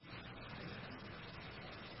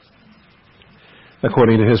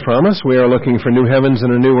According to his promise, we are looking for new heavens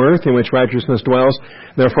and a new earth in which righteousness dwells.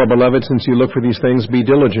 Therefore, beloved, since you look for these things, be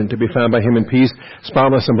diligent to be found by him in peace,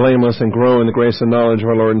 spotless and blameless, and grow in the grace and knowledge of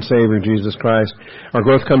our Lord and Savior, Jesus Christ. Our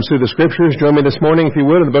growth comes through the Scriptures. Join me this morning, if you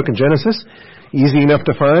would, in the book of Genesis. Easy enough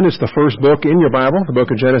to find. It's the first book in your Bible, the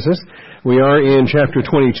book of Genesis. We are in chapter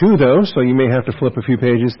 22, though, so you may have to flip a few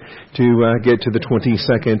pages to get to the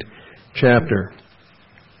 22nd chapter.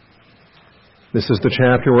 This is the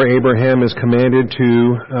chapter where Abraham is commanded to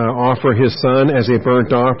offer his son as a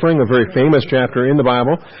burnt offering, a very famous chapter in the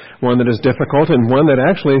Bible, one that is difficult and one that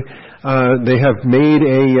actually they have made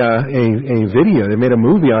a video. They made a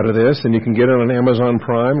movie out of this, and you can get it on Amazon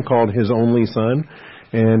Prime called His Only Son,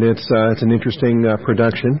 and it's an interesting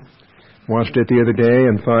production. Watched it the other day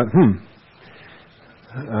and thought,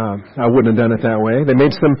 I wouldn't have done it that way. They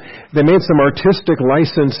made some artistic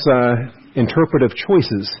license interpretive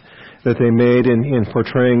choices that they made in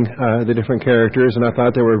portraying the different characters, and I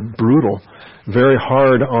thought they were brutal, very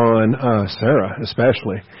hard on Sarah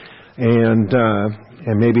especially, and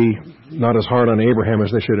maybe not as hard on Abraham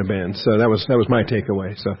as they should have been. So that was my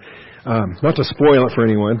takeaway. So not to spoil it for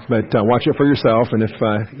anyone, but watch it for yourself, and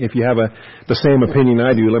if you have the same opinion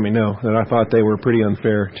I do, let me know. That I thought they were pretty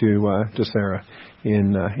unfair to Sarah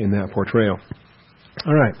in that portrayal.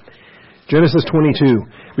 All right. Genesis 22.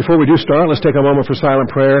 Before we do start, let's take a moment for silent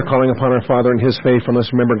prayer, calling upon our Father in His faithfulness.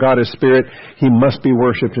 Remember, God is Spirit. He must be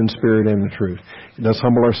worshipped in spirit and in truth. Let's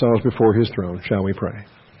humble ourselves before His throne. Shall we pray?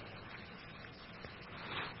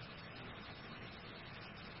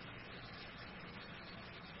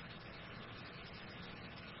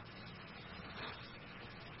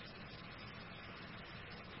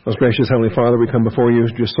 Most gracious Heavenly Father, we come before you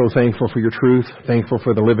just so thankful for your truth, thankful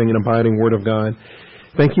for the living and abiding Word of God.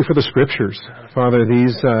 Thank you for the Scriptures, Father,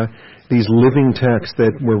 these living texts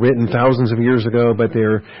that were written thousands of years ago, but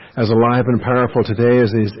they're as alive and powerful today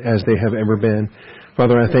as they have ever been.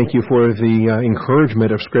 Father, I thank you for the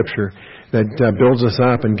encouragement of Scripture that builds us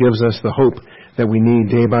up and gives us the hope that we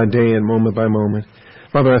need day by day and moment by moment.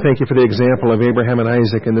 Father, I thank you for the example of Abraham and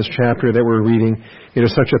Isaac in this chapter that we're reading. It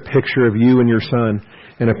is such a picture of you and your son,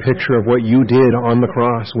 and a picture of what you did on the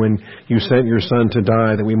cross when you sent your son to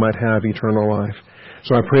die that we might have eternal life.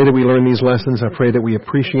 So I pray that we learn these lessons. I pray that we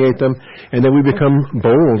appreciate them and that we become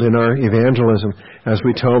bold in our evangelism as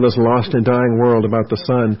we tell this lost and dying world about the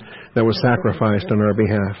Son that was sacrificed on our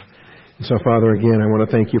behalf. And so, Father, again, I want to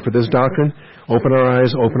thank you for this doctrine. Open our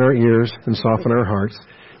eyes, open our ears, and soften our hearts.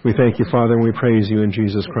 We thank you, Father, and we praise you in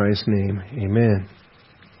Jesus Christ's name. Amen.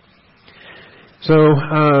 So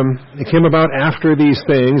it came about after these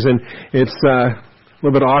things, and it's a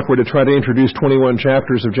little bit awkward to try to introduce 21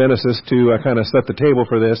 chapters of Genesis to kind of set the table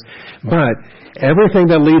for this. But everything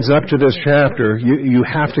that leads up to this chapter, you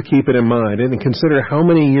have to keep it in mind. And consider how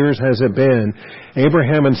many years has it been.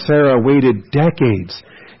 Abraham and Sarah waited decades.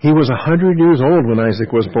 He was 100 years old when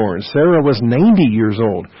Isaac was born. Sarah was 90 years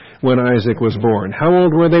old when Isaac was born. How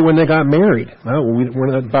old were they when they got married? Well,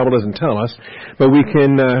 the Bible doesn't tell us, but we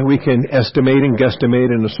can estimate and guesstimate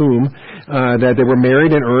and assume that they were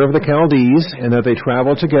married in Ur of the Chaldees and that they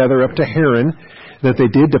traveled together up to Haran, that they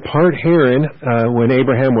did depart Haran when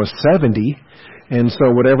Abraham was 70. And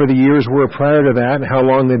so whatever the years were prior to that and how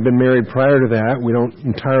long they'd been married prior to that, we don't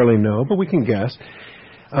entirely know, but we can guess.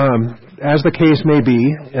 As the case may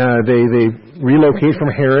be, they relocate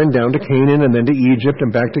from Haran down to Canaan and then to Egypt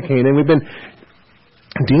and back to Canaan. We've been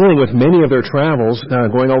dealing with many of their travels,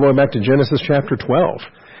 going all the way back to Genesis chapter 12.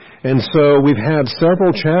 And so we've had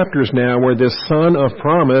several chapters now where this son of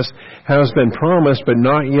promise has been promised but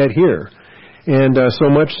not yet here. And so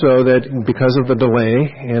much so that because of the delay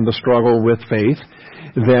and the struggle with faith,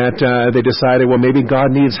 that they decided, well, maybe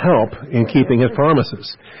God needs help in keeping His promises.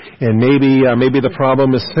 And maybe the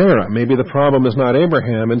problem is Sarah. Maybe the problem is not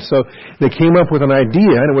Abraham. And so they came up with an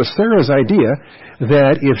idea, and it was Sarah's idea,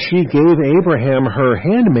 that if she gave Abraham her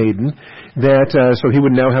handmaiden, that so he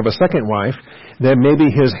would now have a second wife, that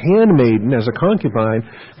maybe his handmaiden, as a concubine,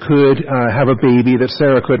 could have a baby that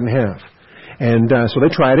Sarah couldn't have. And so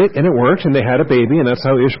they tried it, and it worked, and they had a baby, and that's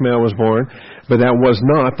how Ishmael was born. But that was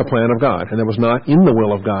not the plan of God, and that was not in the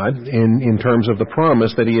will of God in terms of the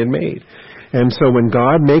promise that He had made. And so when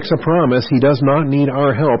God makes a promise, He does not need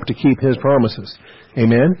our help to keep His promises.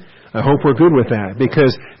 Amen? I hope we're good with that,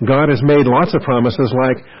 because God has made lots of promises,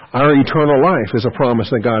 like our eternal life is a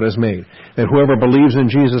promise that God has made. That whoever believes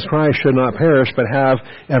in Jesus Christ should not perish, but have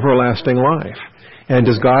everlasting life. And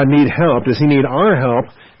does God need help? Does He need our help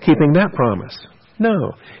keeping that promise?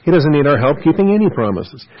 No. He doesn't need our help keeping any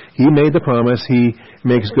promises. He made the promise. He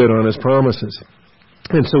makes good on His promises.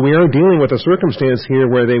 And so we are dealing with a circumstance here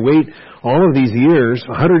where they wait all of these years,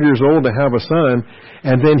 100 years old, to have a son,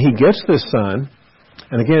 and then he gets this son.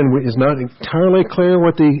 And again, it's not entirely clear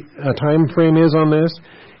what the time frame is on this.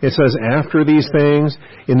 It says after these things.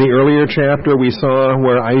 In the earlier chapter, we saw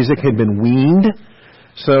where Isaac had been weaned.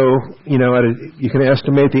 So, you can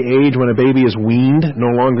estimate the age when a baby is weaned,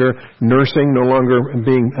 no longer nursing, no longer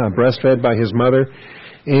being breastfed by his mother.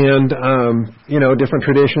 And, different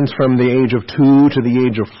traditions from the age of 2 to the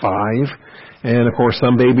age of 5. And, of course,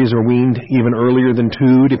 some babies are weaned even earlier than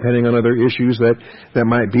 2, depending on other issues that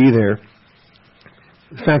might be there.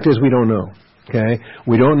 The fact is, we don't know. Okay?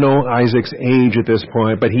 We don't know Isaac's age at this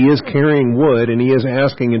point, but he is carrying wood and he is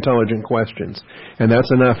asking intelligent questions. And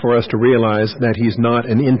that's enough for us to realize that he's not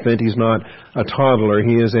an infant, he's not a toddler,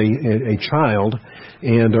 he is a child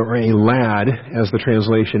or a lad, as the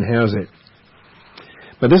translation has it.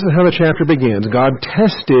 But this is how the chapter begins. God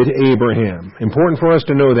tested Abraham. Important for us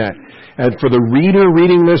to know that. And for the reader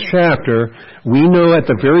reading this chapter, we know at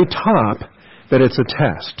the very top that it's a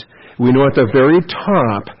test. We know at the very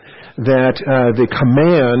top that the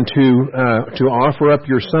command to offer up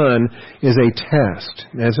your son is a test.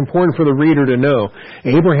 And it's important for the reader to know.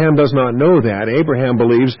 Abraham does not know that. Abraham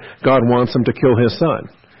believes God wants him to kill his son.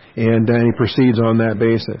 And he proceeds on that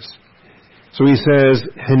basis. So he says,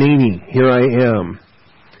 Hineni, here I am.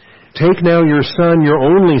 Take now your son, your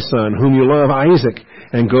only son, whom you love, Isaac,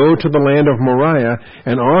 and go to the land of Moriah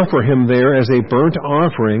and offer him there as a burnt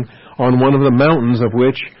offering on one of the mountains of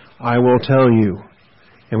which I will tell you.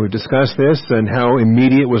 And we've discussed this and how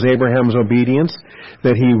immediate was Abraham's obedience,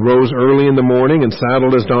 that he rose early in the morning and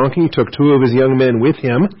saddled his donkey, took 2 of his young men with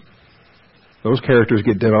him. Those characters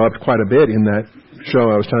get developed quite a bit in that show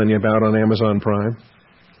I was telling you about on Amazon Prime.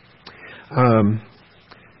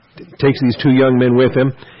 Takes these 2 young men with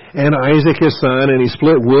him, and Isaac his son, and he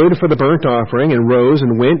split wood for the burnt offering and rose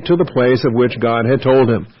and went to the place of which God had told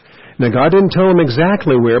him. Now, God didn't tell him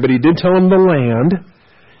exactly where, but he did tell him the land.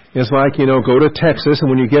 It's like, go to Texas, and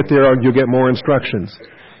when you get there, you'll get more instructions.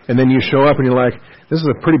 And then you show up, and you're like, this is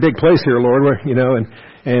a pretty big place here, Lord,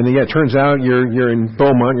 and it turns out you're in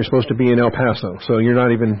Beaumont, you're supposed to be in El Paso, so you're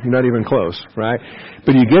not even close, right?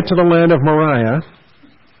 But you get to the land of Moriah,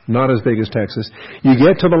 not as big as Texas. You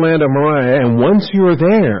get to the land of Moriah, and once you're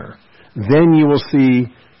there, then you will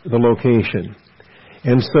see the location.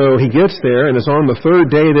 And so he gets there, and it's on the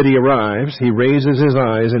 3rd day that he arrives. He raises his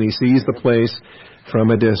eyes, and he sees the place from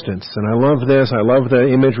a distance. And I love this. I love the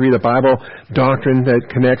imagery, the Bible doctrine that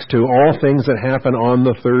connects to all things that happen on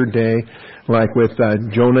the 3rd day, like with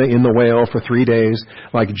Jonah in the whale for 3 days,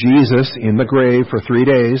 like Jesus in the grave for 3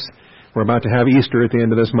 days. We're about to have Easter at the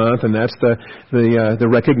end of this month, and that's the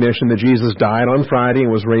recognition that Jesus died on Friday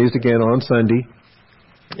and was raised again on Sunday.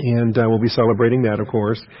 And we'll be celebrating that, of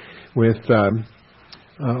course, with a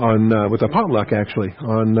potluck, actually,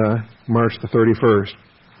 on March the 31st.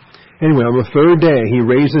 Anyway, on the 3rd day, he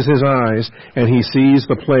raises his eyes and he sees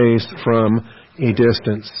the place from a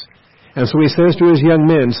distance. And so he says to his young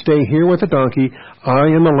men, stay here with the donkey. I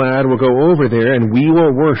and the lad will go over there, and we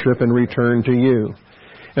will worship and return to you.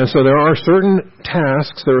 And so there are certain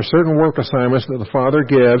tasks, there are certain work assignments that the Father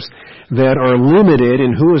gives that are limited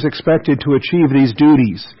in who is expected to achieve these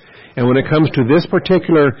duties. And when it comes to this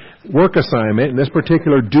particular work assignment and this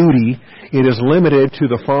particular duty, it is limited to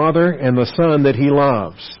the Father and the Son that He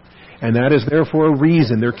loves. And that is there for a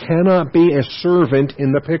reason. There cannot be a servant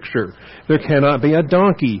in the picture. There cannot be a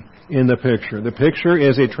donkey in the picture. The picture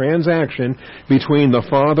is a transaction between the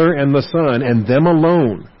Father and the Son and them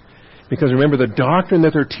alone. Because remember, the doctrine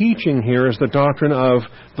that they're teaching here is the doctrine of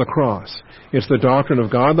the cross. It's the doctrine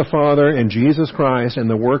of God the Father and Jesus Christ and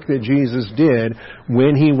the work that Jesus did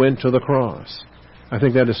when He went to the cross. I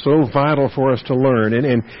think that is so vital for us to learn.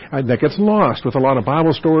 And that gets lost with a lot of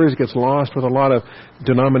Bible stories, gets lost with a lot of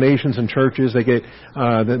denominations and churches. They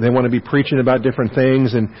want to be preaching about different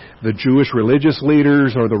things, and the Jewish religious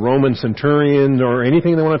leaders or the Roman centurion or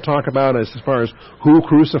anything they want to talk about as far as who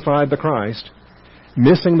crucified the Christ,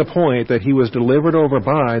 missing the point that He was delivered over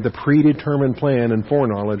by the predetermined plan and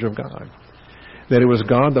foreknowledge of God. That it was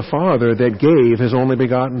God the Father that gave His only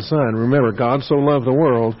begotten Son. Remember, God so loved the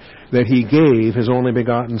world that He gave His only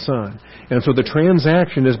begotten Son. And so the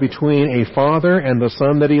transaction is between a Father and the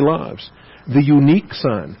Son that He loves. The unique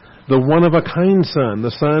Son, the one-of-a-kind Son,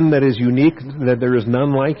 the Son that is unique, that there is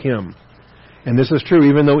none like Him. And this is true,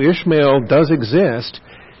 even though Ishmael does exist,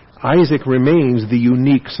 Isaac remains the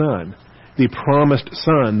unique Son, the promised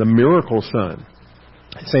Son, the miracle Son.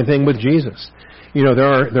 Same thing with Jesus. You know,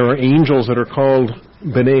 there are angels that are called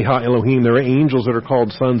B'nai Ha-Elohim. There are angels that are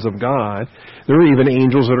called sons of God. There are even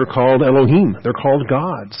angels that are called Elohim. They're called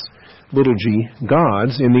gods. little g,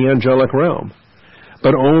 gods in the angelic realm.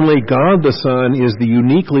 But only God the Son is the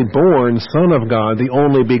uniquely born Son of God, the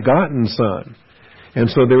only begotten Son. And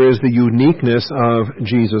so there is the uniqueness of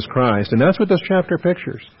Jesus Christ. And that's what this chapter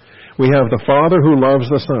pictures. We have the Father who loves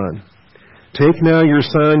the Son. Take now your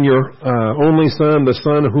Son, your only Son, the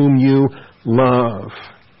Son whom you love.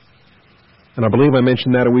 And I believe I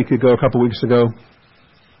mentioned that a couple weeks ago.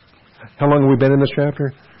 How long have we been in this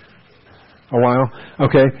chapter? A while?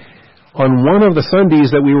 Okay. On one of the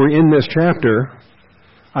Sundays that we were in this chapter,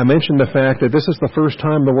 I mentioned the fact that this is the first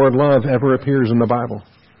time the word love ever appears in the Bible.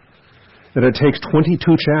 That it takes 22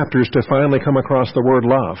 chapters to finally come across the word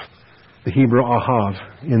love, the Hebrew ahav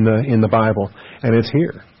in the Bible, and it's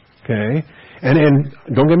here. Okay? And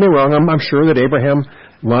don't get me wrong, I'm sure that Abraham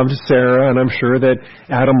loved Sarah, and I'm sure that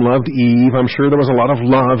Adam loved Eve. I'm sure there was a lot of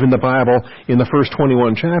love in the Bible in the first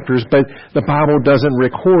 21 chapters, but the Bible doesn't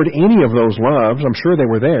record any of those loves. I'm sure they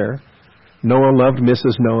were there. Noah loved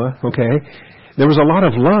Mrs. Noah, okay? There was a lot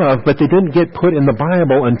of love, but they didn't get put in the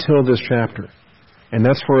Bible until this chapter. And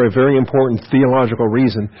that's for a very important theological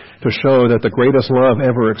reason, to show that the greatest love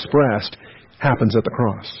ever expressed happens at the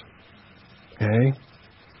cross. Okay?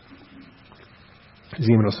 There's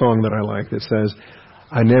even a song that I like that says,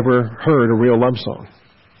 I never heard a real love song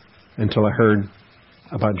until I heard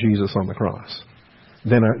about Jesus on the cross.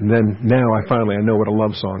 Then now I know what a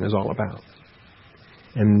love song is all about.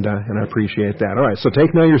 And I appreciate that. All right, so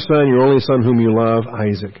take now your son, your only son whom you love,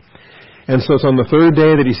 Isaac. And so it's on the third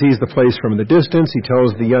day that he sees the place from the distance. He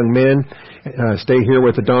tells the young men, stay here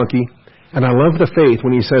with the donkey. And I love the faith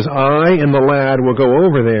when he says, I and the lad will go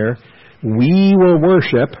over there. We will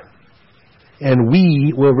worship, and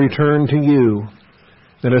we will return to you.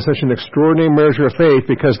 That is such an extraordinary measure of faith,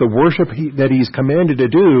 because the worship that he's commanded to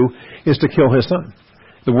do is to kill his son.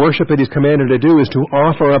 The worship that he's commanded to do is to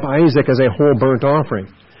offer up Isaac as a whole burnt offering,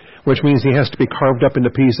 which means he has to be carved up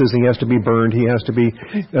into pieces, he has to be burned,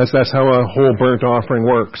 that's how a whole burnt offering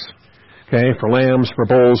works. Okay, for lambs, for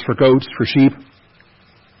bulls, for goats, for sheep.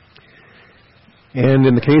 And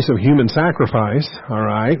in the case of human sacrifice, all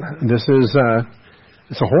right, this is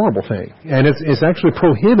it's a horrible thing. And it's actually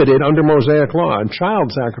prohibited under Mosaic law. And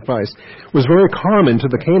child sacrifice was very common to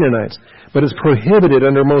the Canaanites, but it's prohibited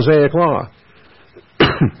under Mosaic law.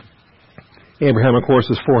 Abraham, of course,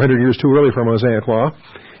 is 400 years too early for Mosaic law,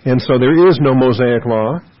 and so there is no Mosaic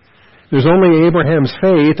law. There's only Abraham's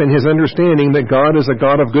faith and his understanding that God is a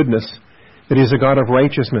God of goodness, that He's a God of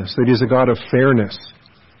righteousness, that He's a God of fairness.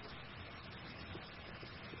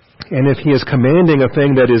 And if He is commanding a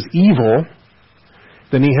thing that is evil,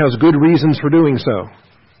 then He has good reasons for doing so.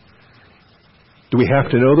 Do we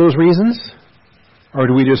have to know those reasons? Or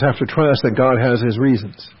do we just have to trust that God has His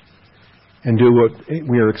reasons and do what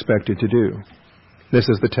we are expected to do? This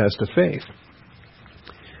is the test of faith.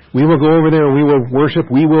 We will go over there and we will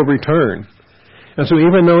worship, we will return. And so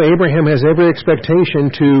even though Abraham has every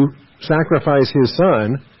expectation to sacrifice his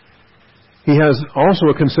son, he has also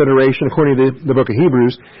a consideration, according to the book of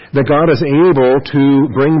Hebrews, that God is able to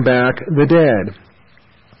bring back the dead.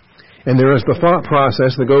 And there is the thought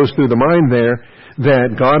process that goes through the mind there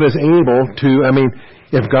that God is able to,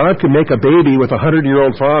 if God could make a baby with a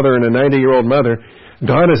 100-year-old father and a 90-year-old mother,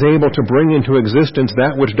 God is able to bring into existence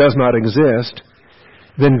that which does not exist,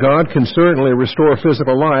 then God can certainly restore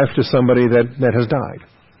physical life to somebody that has died.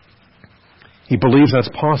 He believes that's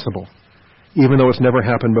possible, even though it's never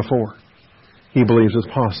happened before. He believes it's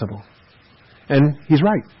possible. And He's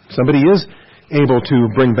right. Somebody is able to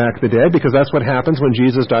bring back the dead, because that's what happens when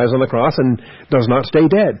Jesus dies on the cross and does not stay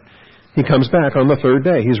dead. He comes back on the third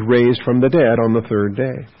day. He's raised from the dead on the third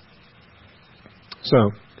day.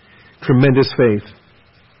 So, tremendous faith.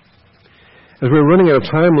 As we were running out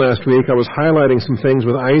of time last week, I was highlighting some things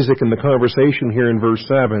with Isaac in the conversation here in verse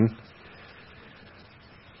 7.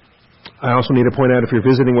 I also need to point out, if you're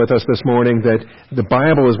visiting with us this morning, that the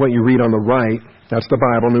Bible is what you read on the right. That's the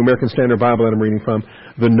Bible, New American Standard Bible that I'm reading from.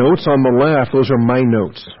 The notes on the left, those are my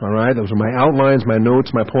notes, all right? Those are my outlines, my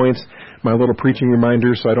notes, my points, my little preaching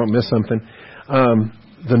reminders so I don't miss something.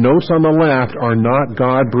 The notes on the left are not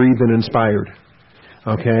God-breathed and inspired,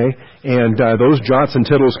 okay? And those jots and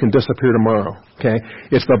tittles can disappear tomorrow, okay?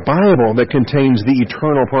 It's the Bible that contains the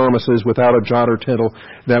eternal promises without a jot or tittle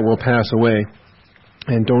that will pass away.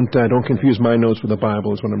 And don't confuse my notes with the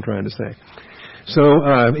Bible is what I'm trying to say. So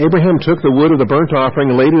Abraham took the wood of the burnt offering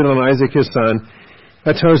and laid it on Isaac his son.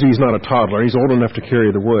 That tells you he's not a toddler. He's old enough to carry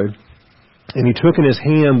the wood. And he took in his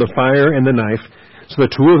hand the fire and the knife. So the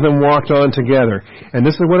two of them walked on together. And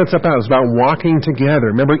this is what it's about. It's about walking together.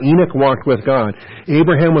 Remember, Enoch walked with God.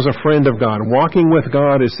 Abraham was a friend of God. Walking with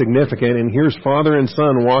God is significant. And here's father and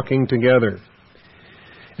son walking together.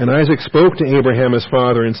 And Isaac spoke to Abraham his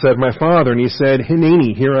father and said, My father. And he said,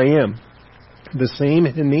 Hineni, here I am. The same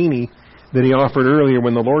Hineni that he offered earlier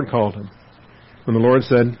when the Lord called him. When the Lord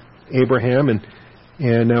said, Abraham,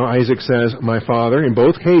 and now Isaac says, My father. In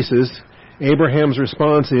both cases, Abraham's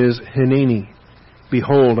response is, Hineni,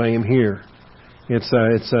 behold, I am here. It's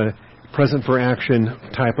a present for action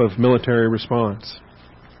type of military response.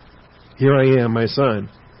 Here I am, my son.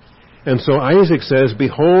 And so Isaac says,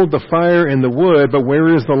 Behold the fire and the wood, but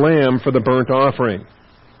where is the lamb for the burnt offering?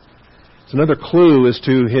 It's another clue as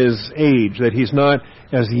to his age, that he's not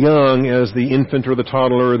as young as the infant or the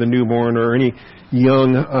toddler or the newborn or any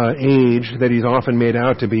young age that he's often made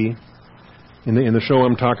out to be. In the show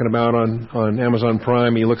I'm talking about on Amazon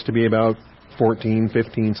Prime, he looks to be about 14,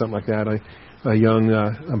 15, something like that, a young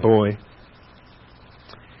boy.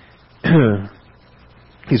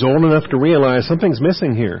 He's old enough to realize something's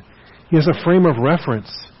missing here. He has a frame of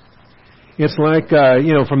reference. It's like,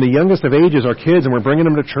 from the youngest of ages, our kids, and we're bringing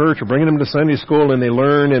them to church or bringing them to Sunday school, and they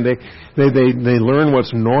learn, and they learn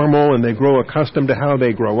what's normal, and they grow accustomed to how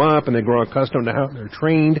they grow up, and they grow accustomed to how they're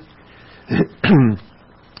trained.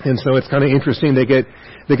 And so it's kind of interesting. They get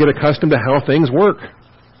accustomed to how things work.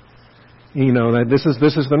 That this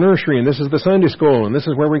is the nursery, and this is the Sunday school, and this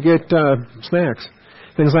is where we get snacks,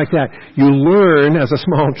 things like that. You learn as a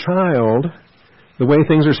small child the way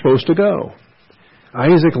things are supposed to go.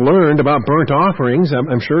 Isaac learned about burnt offerings.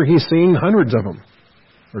 I'm sure he's seen hundreds of them,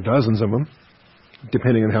 or dozens of them,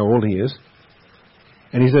 depending on how old he is.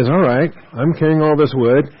 And he says, all right, I'm carrying all this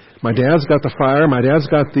wood. My dad's got the fire. My dad's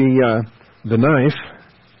got the knife.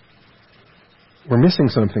 We're missing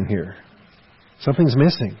something here. Something's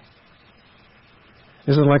missing.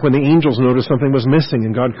 This is like when the angels noticed something was missing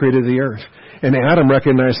and God created the earth. And Adam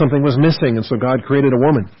recognized something was missing, and so God created a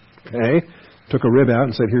woman. Okay? Took a rib out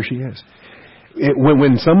and said, here she is.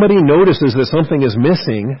 When somebody notices that something is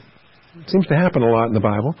missing, it seems to happen a lot in the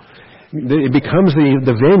Bible, it becomes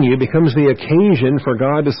the venue, becomes the occasion for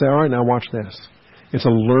God to say, all right, now watch this. It's a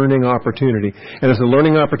learning opportunity. And it's a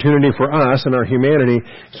learning opportunity for us and our humanity.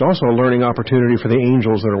 It's also a learning opportunity for the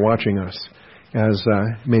angels that are watching us, as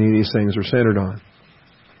many of these things are centered on.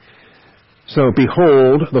 So,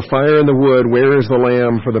 behold, the fire and the wood, where is the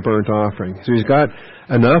lamb for the burnt offering? So he's got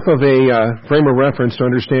enough of a frame of reference to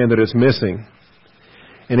understand that it's missing.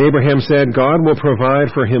 And Abraham said, God will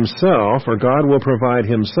provide for himself, or God will provide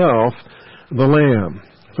himself, the lamb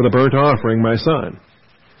for the burnt offering, my son.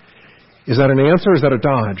 Is that an answer or is that a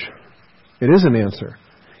dodge? It is an answer.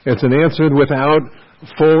 It's an answer without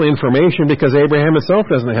full information because Abraham himself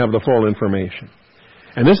doesn't have the full information.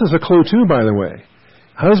 And this is a clue too, by the way.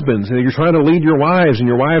 Husbands, you're trying to lead your wives, and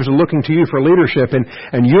your wives are looking to you for leadership,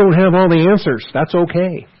 and you don't have all the answers. That's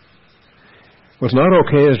okay. What's not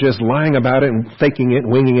okay is just lying about it and faking it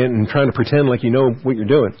and winging it and trying to pretend like you know what you're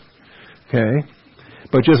doing. Okay?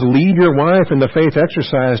 But just lead your wife in the faith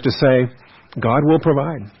exercise to say, God will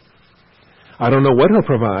provide. I don't know what he'll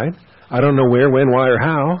provide. I don't know where, when, why, or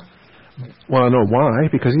how. Well, I know why,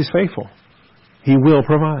 because he's faithful. He will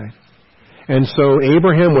provide. And so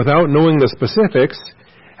Abraham, without knowing the specifics,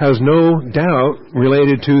 has no doubt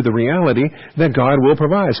related to the reality that God will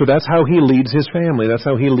provide. So that's how he leads his family. That's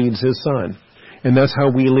how he leads his son. And that's how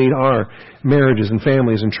we lead our marriages and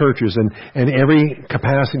families and churches and every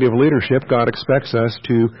capacity of leadership. God expects us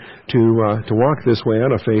to walk this way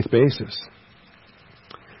on a faith basis.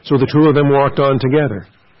 So the two of them walked on together,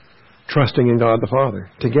 trusting in God the Father,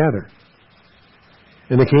 together.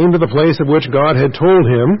 And they came to the place of which God had told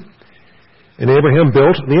him, and Abraham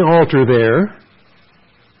built the altar there.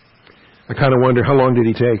 I kind of wonder, how long did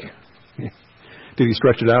he take? Did he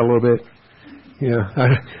stretch it out a little bit? Yeah,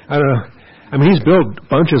 I don't know. I mean, he's built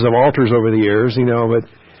bunches of altars over the years, but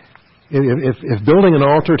if building an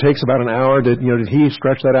altar takes about an hour, did he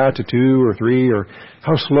stretch that out to 2 or 3, or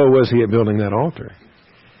how slow was he at building that altar?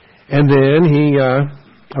 And then he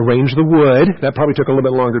arranged the wood. That probably took a little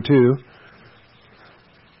bit longer too.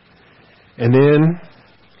 And then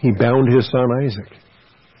he bound his son Isaac.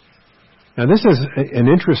 Now this is an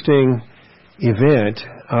interesting event,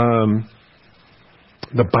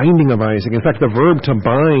 the binding of Isaac. In fact, the verb to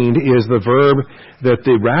bind is the verb that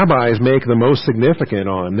the rabbis make the most significant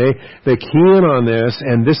on. They key in on this,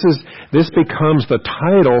 and this becomes the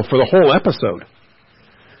title for the whole episode.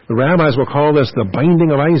 The rabbis will call this the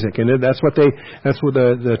binding of Isaac, and that's what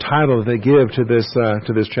the title that they give to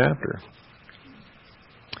this chapter.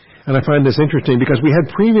 And I find this interesting because we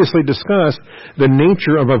had previously discussed the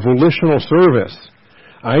nature of a volitional service,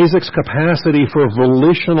 Isaac's capacity for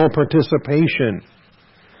volitional participation.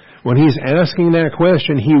 When he's asking that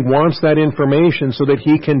question, he wants that information so that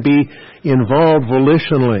he can be involved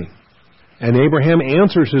volitionally. And Abraham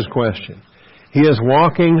answers his question. He is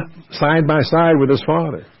walking side by side with his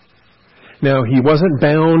father. Now, he wasn't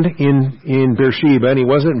bound in Beersheba, and he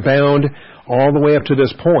wasn't bound all the way up to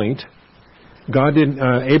this point.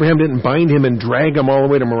 Abraham didn't bind him and drag him all the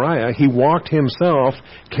way to Moriah. He walked himself,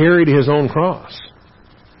 carried his own cross.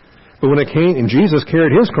 But when it came, and Jesus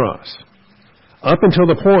carried his cross up until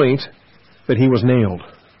the point that he was nailed.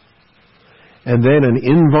 And then an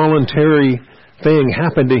involuntary thing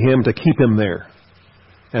happened to him to keep him there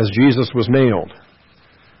as Jesus was nailed.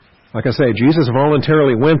 Like I say, Jesus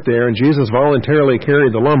voluntarily went there, and Jesus voluntarily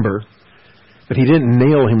carried the lumber, but he didn't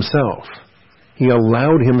nail himself. He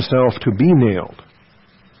allowed himself to be nailed.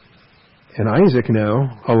 And Isaac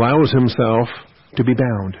now allows himself to be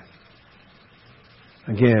bound.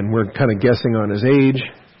 Again, we're kind of guessing on his age.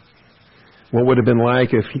 What would have been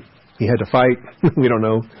like if he had to fight? We don't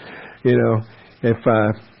know.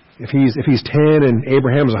 If he's 10 and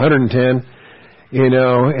Abraham's 110,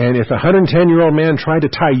 and if a 110-year-old man tried to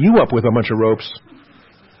tie you up with a bunch of ropes,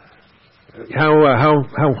 how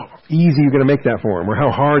easy are you going to make that for him, or how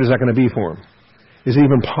hard is that going to be for him? Is it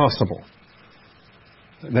even possible?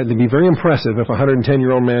 That would be very impressive if a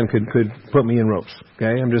 110-year-old man could put me in ropes.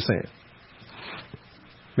 Okay, I'm just saying.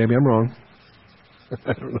 Maybe I'm wrong.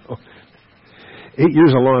 I don't know. 8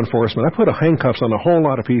 years of law enforcement, I put handcuffs on a whole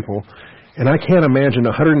lot of people, and I can't imagine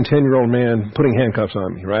a 110-year-old man putting handcuffs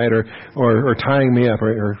on me, right? Or tying me up.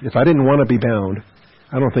 Or if I didn't want to be bound,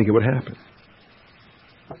 I don't think it would happen.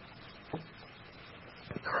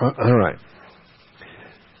 All right.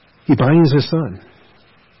 He binds his son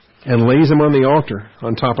and lays him on the altar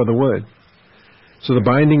on top of the wood. So the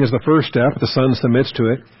binding is the first step. The son submits to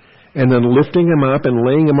it. And then lifting him up and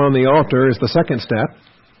laying him on the altar is the second step.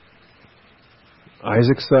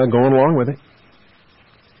 Isaac's going along with it.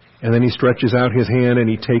 And then he stretches out his hand and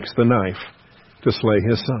he takes the knife to slay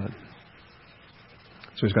his son.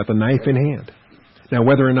 So he's got the knife in hand. Now,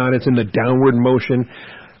 whether or not it's in the downward motion,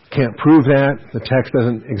 can't prove that. The text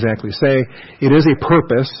doesn't exactly say. It is a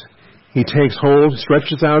purpose. He takes hold,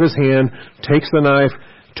 stretches out his hand, takes the knife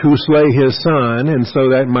to slay his son, and so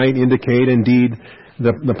that might indicate, indeed,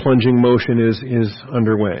 the plunging motion is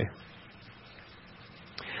underway.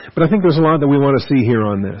 But I think there's a lot that we want to see here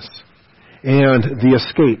on this. And the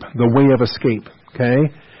escape, the way of escape,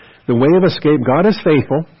 okay? The way of escape, God is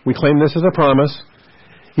faithful. We claim this as a promise.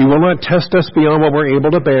 He will not test us beyond what we're able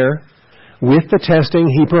to bear. With the testing,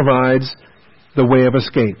 He provides the way of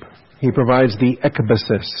escape. He provides the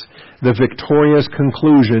ekbasis, the victorious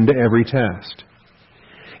conclusion to every test.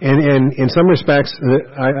 And in some respects,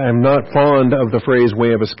 I'm not fond of the phrase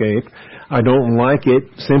way of escape. I don't like it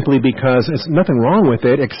simply because there's nothing wrong with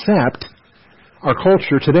it except our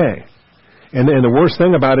culture today. And the worst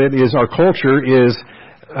thing about it is our culture is,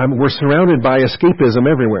 we're surrounded by escapism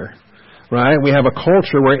everywhere, right? We have a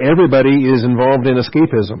culture where everybody is involved in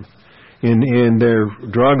escapism, in their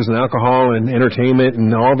drugs and alcohol and entertainment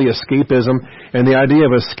and all the escapism, and the idea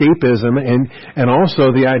of escapism and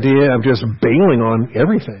also the idea of just bailing on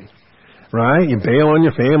everything, right? You bail on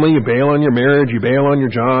your family, you bail on your marriage, you bail on your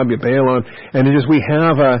job, you bail on, and it just, we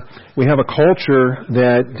have a culture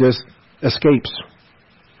that just escapes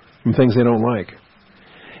from things they don't like.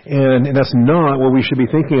 And that's not what we should be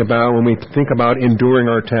thinking about when we think about enduring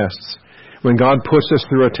our tests. When God puts us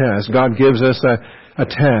through a test, God gives us a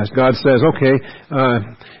test. God says, okay,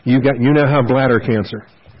 you now have bladder cancer.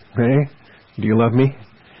 Okay? Do you love me?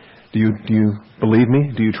 Do you believe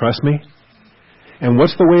me? Do you trust me? And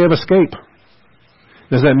what's the way of escape?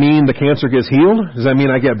 Does that mean the cancer gets healed? Does that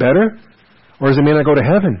mean I get better? Or does it mean I go to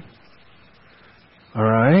heaven? All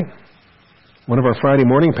right? One of our Friday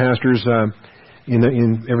morning pastors,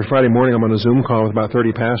 every Friday morning I'm on a Zoom call with about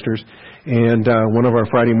 30 pastors, and one of our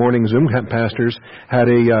Friday morning Zoom pastors had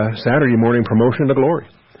a Saturday morning promotion to glory.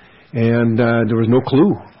 And there was no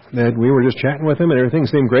clue that we were just chatting with him, and everything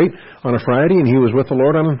seemed great on a Friday, and he was with the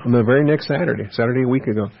Lord on the very next Saturday a week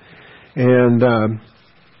ago. And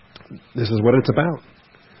this is what it's about.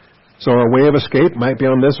 So our way of escape might be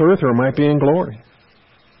on this earth or it might be in glory.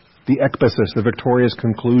 The ekbasis, the victorious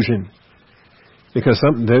conclusion. Because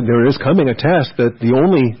there is coming a test that the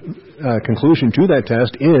only conclusion to that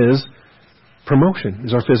test is promotion,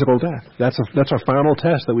 is our physical death. That's our final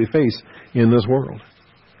test that we face in this world.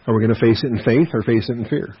 Are we going to face it in faith or face it in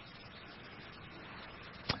fear?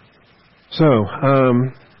 So,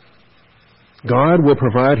 God will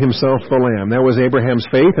provide Himself the lamb. That was Abraham's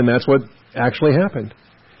faith, and that's what actually happened.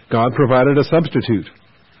 God provided a substitute.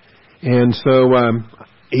 And so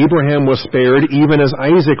Abraham was spared even as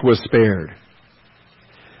Isaac was spared.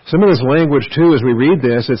 Some of this language, too, as we read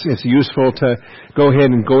this, it's useful to go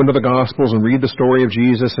ahead and go into the Gospels and read the story of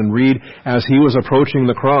Jesus and read as he was approaching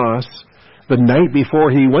the cross, the night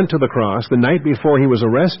before he went to the cross, the night before he was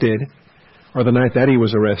arrested, or the night that he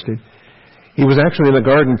was arrested. He was actually in the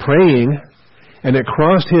garden praying, and it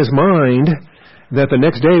crossed his mind that the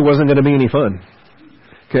next day wasn't going to be any fun.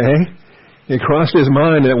 Okay? It crossed his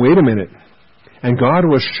mind that, wait a minute. And God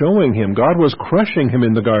was showing him, God was crushing him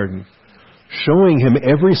in the garden, showing him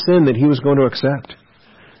every sin that he was going to accept,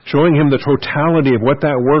 showing him the totality of what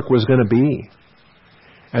that work was going to be.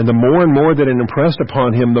 And the more and more that it impressed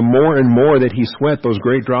upon him, the more and more that he sweat those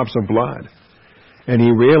great drops of blood. And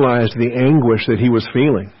he realized the anguish that he was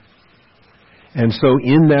feeling. And so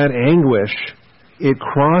in that anguish, it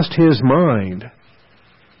crossed his mind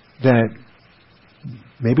that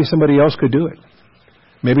maybe somebody else could do it.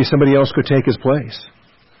 Maybe somebody else could take his place.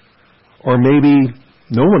 Or maybe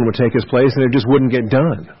no one would take his place and it just wouldn't get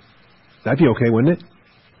done. That'd be okay, wouldn't it?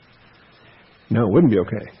 No, it wouldn't be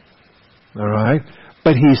okay. All right?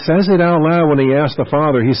 But he says it out loud when he asks the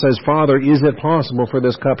Father. He says, Father, is it possible for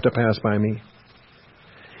this cup to pass by me?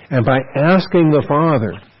 And by asking the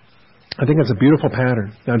Father, I think it's a beautiful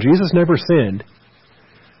pattern. Now, Jesus never sinned.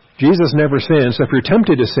 Jesus never sinned. So if you're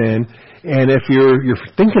tempted to sin, and if you're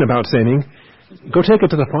thinking about sinning, go take it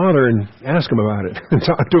to the Father and ask Him about it, and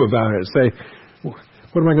talk to Him about it. Say,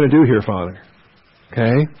 what am I going to do here, Father?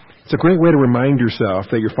 Okay? It's a great way to remind yourself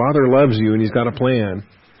that your Father loves you and He's got a plan.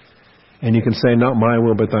 And you can say, not my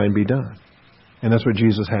will, but thine be done. And that's what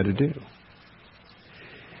Jesus had to do.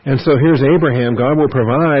 And so here's Abraham. God will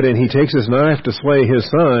provide, and he takes his knife to slay his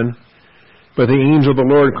son. But the angel of the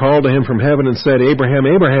Lord called to him from heaven and said, Abraham,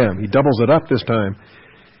 Abraham. He doubles it up this time.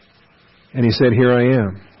 And he said, here I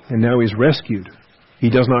am. And now he's rescued.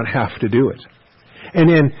 He does not have to do it.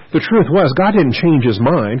 And the truth was, God didn't change his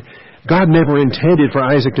mind. God never intended for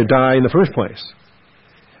Isaac to die in the first place.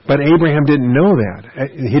 But Abraham didn't know that.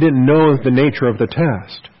 He didn't know the nature of the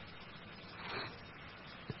test.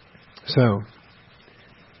 So,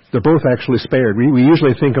 they're both actually spared. We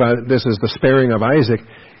usually think about this as the sparing of Isaac.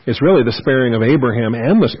 It's really the sparing of Abraham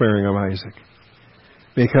and the sparing of Isaac.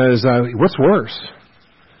 Because what's worse?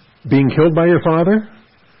 Being killed by your father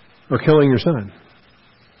or killing your son?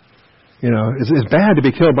 You know, it's bad to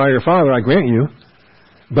be killed by your father, I grant you,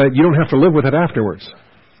 but you don't have to live with it afterwards.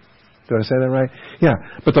 Did I say that right? Yeah.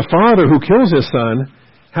 But the father who kills his son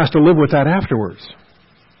has to live with that afterwards.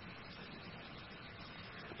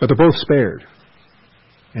 But they're both spared.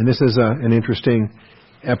 And this is an interesting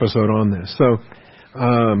episode on this. So,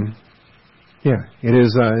 it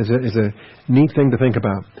is a neat thing to think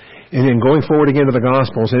about. And then going forward again to the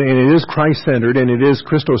Gospels, and it is Christ-centered and it is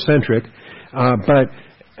Christocentric, but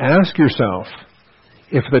ask yourself,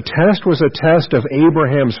 if the test was a test of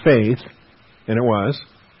Abraham's faith, and it was,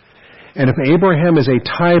 and if Abraham is a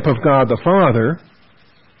type of God the Father,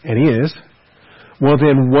 and he is, well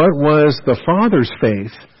then what was the Father's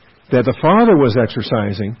faith that the Father was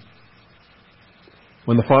exercising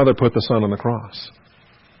when the Father put the Son on the cross?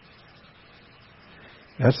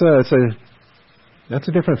 That's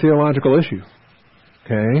a different theological issue.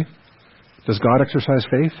 Okay? Does God exercise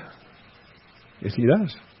faith? Yes, He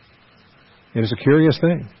does. It is a curious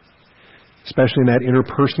thing, especially in that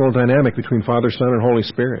interpersonal dynamic between Father, Son, and Holy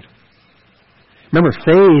Spirit. Remember,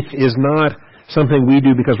 faith is not something we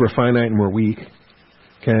do because we're finite and we're weak.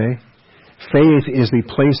 Okay? Faith is the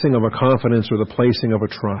placing of a confidence or the placing of a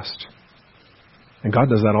trust. And God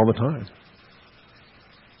does that all the time.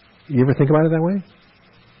 You ever think about it that way?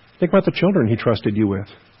 Think about the children He trusted you with.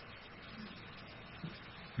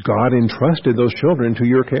 God entrusted those children to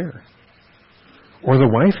your care. Or the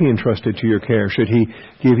wife He entrusted to your care, should He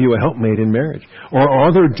give you a helpmate in marriage. Or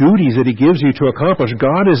other duties that He gives you to accomplish.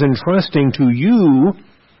 God is entrusting to you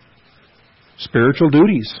spiritual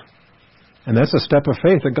duties. And that's a step of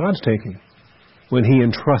faith that God's taking when He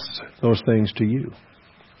entrusts those things to you.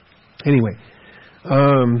 Anyway,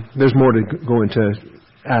 there's more to go into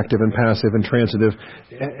active and passive and transitive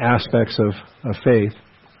aspects of faith.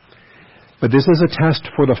 But this is a test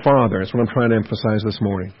for the Father. That's what I'm trying to emphasize this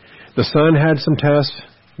morning. The Son had some tests.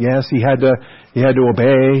 Yes, he had to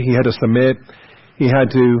obey. He had to submit. He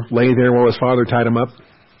had to lay there while His Father tied him up.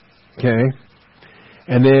 Okay?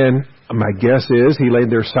 And then my guess is He laid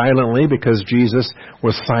there silently because Jesus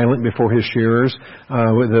was silent before His shearers.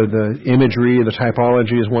 The imagery, the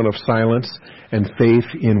typology is one of silence and faith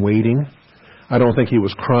in waiting. I don't think He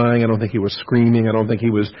was crying. I don't think He was screaming. I don't think He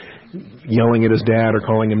was yelling at His dad or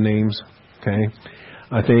calling him names. Okay?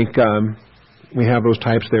 I think we have those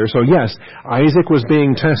types there. So yes, Isaac was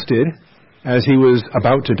being tested as he was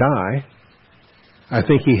about to die. I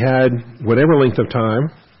think he had whatever length of time,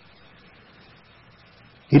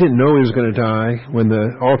 He didn't know he was going to die when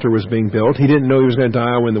the altar was being built. He didn't know he was going to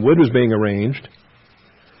die when the wood was being arranged.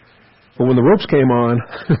 But when the ropes came on,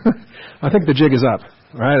 I think the jig is up.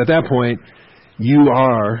 Right? At that point, you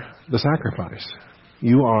are the sacrifice.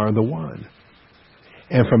 You are the one.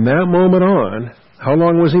 And from that moment on, how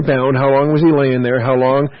long was he bound? How long was he laying there? How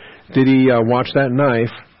long did he watch that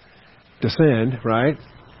knife descend, right?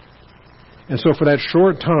 And so for that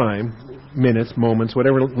short time, minutes, moments,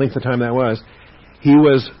 whatever length of time that was, he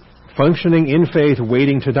was functioning in faith,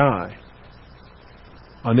 waiting to die.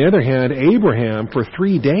 On the other hand, Abraham, for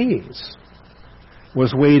 3 days,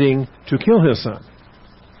 was waiting to kill his son.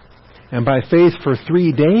 And by faith, for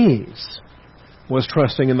 3 days, was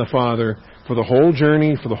trusting in the Father for the whole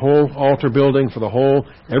journey, for the whole altar building, for the whole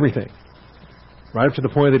everything. Right up to the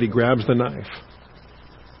point that he grabs the knife.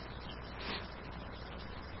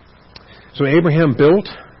 So Abraham built,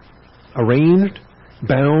 arranged,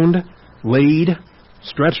 bound, laid,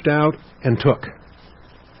 stretched out, and took.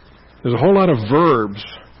 There's a whole lot of verbs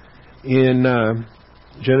in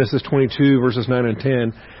Genesis 22, verses 9 and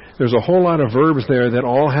 10. There's a whole lot of verbs there that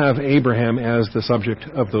all have Abraham as the subject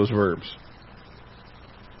of those verbs.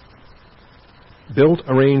 Built,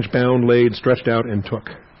 arranged, bound, laid, stretched out, and took.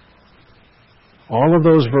 All of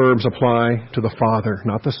those verbs apply to the Father,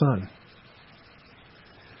 not the Son.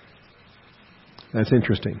 That's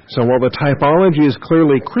interesting. So while the typology is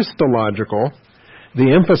clearly Christological,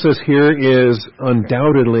 the emphasis here is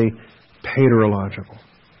undoubtedly paterological.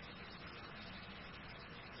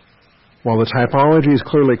 While the typology is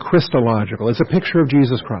clearly Christological, it's a picture of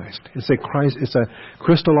Jesus Christ. It's a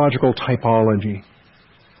Christological typology.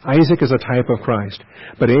 Isaac is a type of Christ,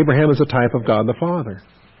 but Abraham is a type of God the Father.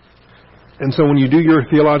 And so when you do your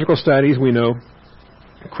theological studies, we know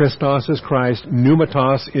Christos is Christ,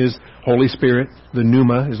 pneumatos is Holy Spirit, the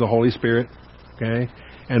pneuma is the Holy Spirit, okay?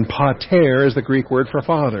 And pater is the Greek word for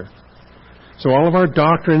Father. So all of our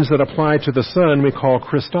doctrines that apply to the Son we call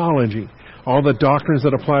Christology. All the doctrines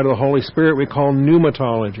that apply to the Holy Spirit we call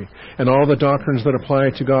pneumatology. And all the doctrines that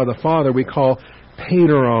apply to God the Father we call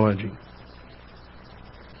paterology.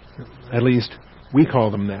 At least we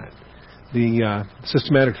call them that. The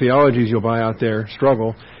systematic theologies you'll buy out there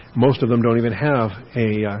struggle. Most of them don't even have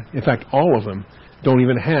in fact, all of them don't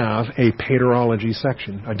even have a paterology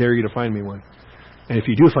section. I dare you to find me one. And if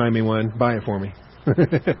you do find me one, buy it for me.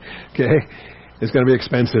 Okay? It's going to be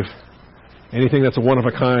expensive. Anything that's a one of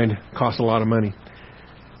a kind costs a lot of money.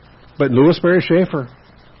 But Louis Barry Schaeffer,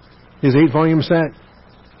 his 8-volume set,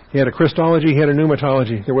 he had a Christology, he had a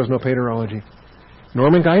pneumatology. There was no paterology.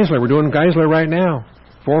 Norman Geisler, we're doing Geisler right now.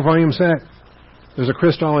 4-volume set. There's a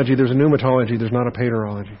Christology, there's a pneumatology, there's not a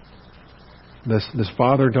paterology. This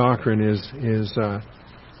Father doctrine is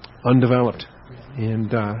undeveloped.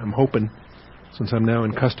 And I'm hoping, since I'm now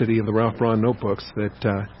in custody of the Ralph Braun notebooks,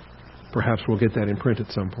 that perhaps we'll get that in print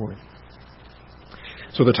at some point.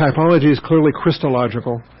 So the typology is clearly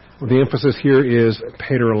Christological. The emphasis here is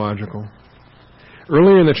paterological.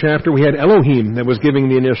 Earlier in the chapter, we had Elohim that was giving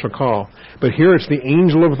the initial call. But here it's the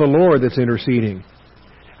angel of the Lord that's interceding.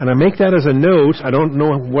 And I make that as a note. I don't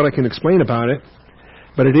know what I can explain about it.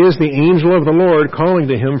 But it is the angel of the Lord calling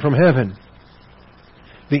to him from heaven.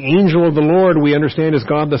 The angel of the Lord, we understand, is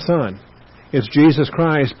God the Son. It's Jesus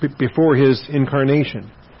Christ before his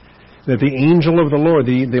incarnation. That the angel of the Lord,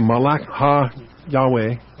 the Malach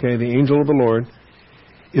Ha-Yahweh, okay, the angel of the Lord,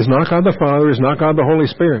 is not God the Father, is not God the Holy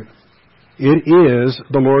Spirit. It is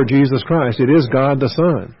the Lord Jesus Christ. It is God the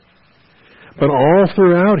Son. But all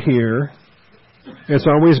throughout here, it's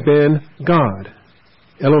always been God.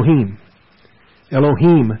 Elohim.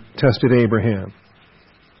 Elohim tested Abraham.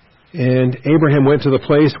 And Abraham went to the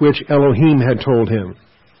place which Elohim had told him.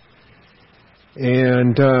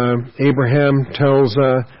 And Abraham tells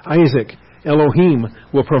Isaac, Elohim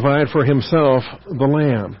will provide for himself the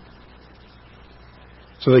lamb.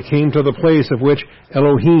 So they came to the place of which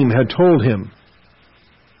Elohim had told him.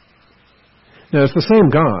 Now, it's the same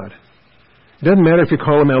God. It doesn't matter if you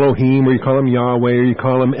call him Elohim, or you call him Yahweh, or you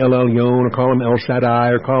call him El Elyon, or call him El Shaddai,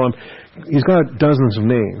 or call him... He's got dozens of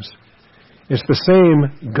names. It's the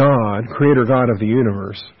same God, creator God of the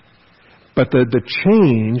universe. But the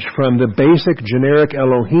change from the basic generic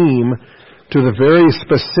Elohim to the very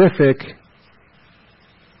specific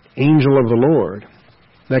angel of the Lord,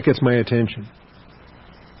 that gets my attention.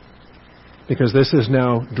 Because this is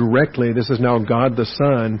now God the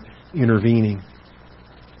Son intervening.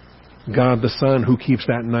 God the Son who keeps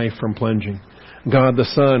that knife from plunging. God the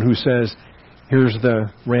Son who says, here's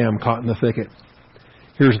the ram caught in the thicket.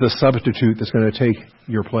 Here's the substitute that's going to take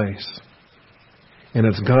your place. And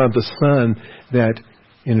it's God the Son that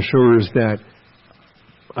ensures that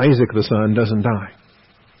Isaac the son doesn't die.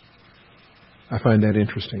 I find that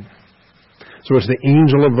interesting. So it's the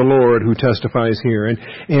angel of the Lord who testifies here.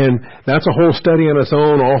 And that's a whole study on its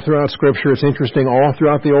own all throughout Scripture. It's interesting all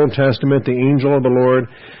throughout the Old Testament. The angel of the Lord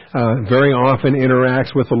very often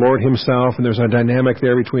interacts with the Lord himself, and there's a dynamic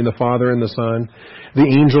there between the Father and the Son. The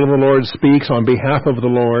angel of the Lord speaks on behalf of the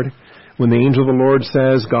Lord. When the angel of the Lord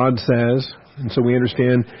says, God says. And so we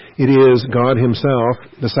understand it is God himself,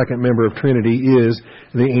 the second member of Trinity, is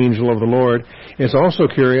the angel of the Lord. It's also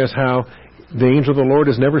curious how the angel of the Lord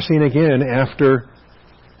is never seen again after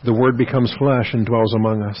the Word becomes flesh and dwells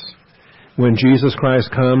among us. When Jesus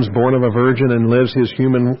Christ comes, born of a virgin, and lives his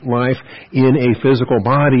human life in a physical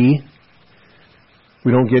body,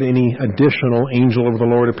 we don't get any additional angel of the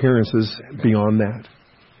Lord appearances beyond that.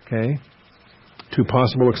 Okay? Two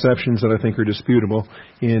possible exceptions that I think are disputable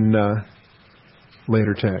in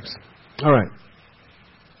later texts. All right.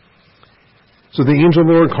 So the angel of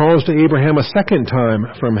the Lord calls to Abraham a second time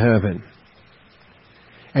from heaven.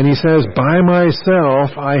 And he says, by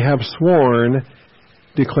myself I have sworn,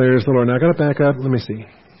 declares the Lord. Now I've got to back up. Let me see.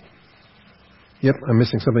 Yep, I'm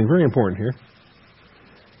missing something very important here.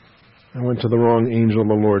 I went to the wrong angel of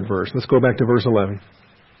the Lord verse. Let's go back to verse 11.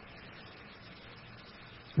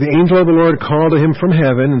 The angel of the Lord called to him from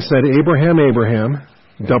heaven and said, Abraham, Abraham,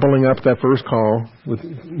 doubling up that first call, with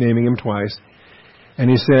naming him twice. And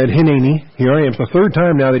he said, Hineni. Here I am. It's the third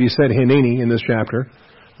time now that he said Hineni in this chapter.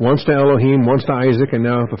 Once to Elohim, once to Isaac, and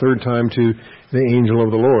now the third time to the angel of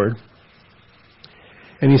the Lord.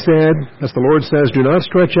 And he said, as the Lord says, do not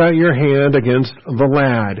stretch out your hand against the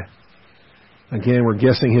lad. Again, we're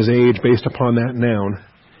guessing his age based upon that noun.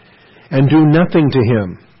 And do nothing to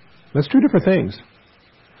him. That's two different things.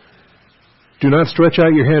 Do not stretch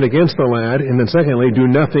out your hand against the lad, and then secondly, do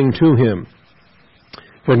nothing to him.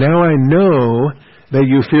 For now I know that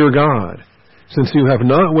you fear God, since you have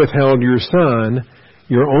not withheld your son,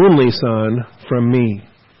 your only son, from me.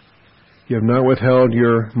 You have not withheld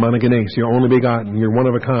your monogenes, your only begotten, your one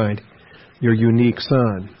of a kind, your unique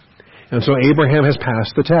son. And so Abraham has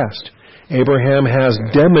passed the test. Abraham has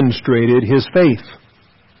demonstrated his faith.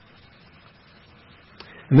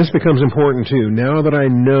 And this becomes important too. Now that I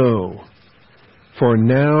know, for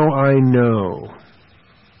now I know.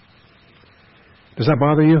 Does that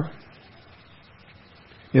bother you?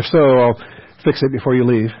 If so, I'll fix it before you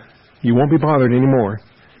leave. You won't be bothered anymore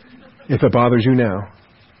if it bothers you now.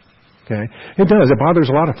 Okay? It does. It bothers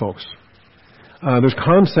a lot of folks. There's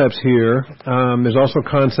concepts here. There's also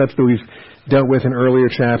concepts that we've dealt with in earlier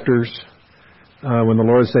chapters. When the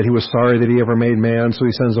Lord said he was sorry that he ever made man, so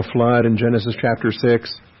he sends a flood in Genesis chapter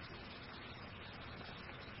 6.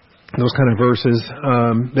 Those kind of verses,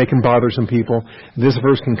 they can bother some people. This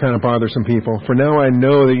verse can kind of bother some people. For now I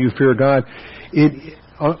know that you fear God.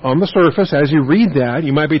 On the surface, as you read that,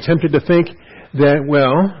 you might be tempted to think that,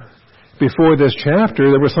 well, before this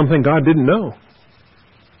chapter, there was something God didn't know.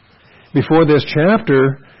 Before this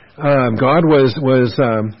chapter, God was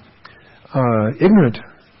ignorant.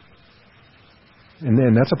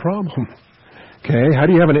 And that's a problem. Okay? How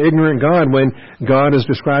do you have an ignorant God when God is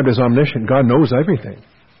described as omniscient? God knows everything.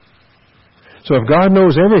 So if God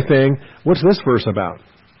knows everything, what's this verse about?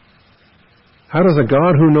 How does a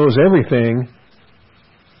God who knows everything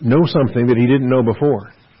know something that he didn't know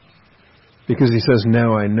before? Because he says,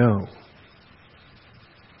 now I know.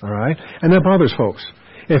 All right? And that bothers folks.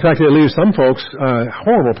 In fact, it leaves some folks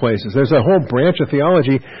horrible places. There's a whole branch of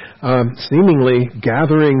theology seemingly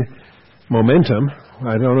gathering momentum.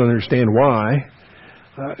 I don't understand why,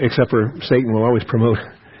 except for Satan will always promote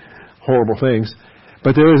horrible things.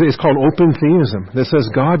 But it's called open theism that says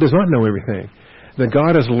God does not know everything. That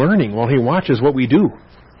God is learning while he watches what we do.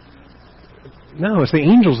 No, it's the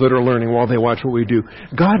angels that are learning while they watch what we do.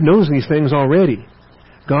 God knows these things already.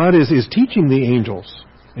 God is teaching the angels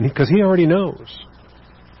because he already knows.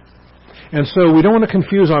 And so we don't want to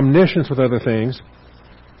confuse omniscience with other things,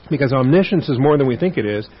 because omniscience is more than we think it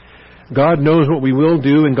is. God knows what we will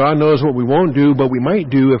do and God knows what we won't do, but we might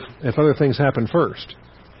do if other things happen first.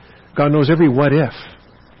 God knows every what if,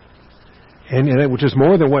 and which is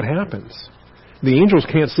more than what happens. The angels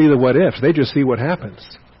can't see the what ifs, they just see what happens.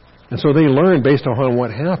 And so they learn based on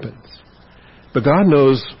what happens. But God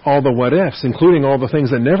knows all the what ifs, including all the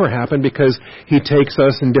things that never happen, because he takes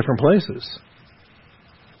us in different places.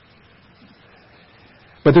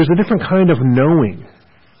 But there's a different kind of knowing.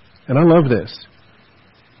 And I love this.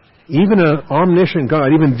 Even an omniscient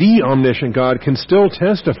God, even the omniscient God, can still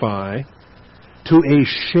testify to a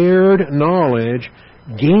shared knowledge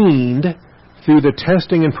gained through the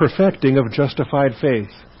testing and perfecting of justified faith.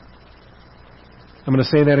 I'm going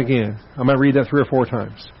to say that again. I might read that 3 or 4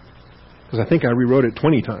 times, because I think I rewrote it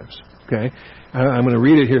 20 times. Okay? I'm going to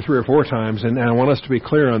read it here 3 or 4 times, and I want us to be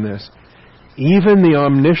clear on this. Even the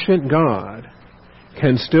omniscient God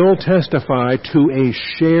can still testify to a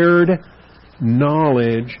shared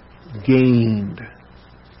knowledge gained.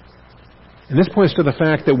 And this points to the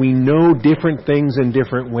fact that we know different things in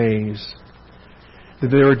different ways. That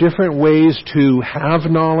there are different ways to have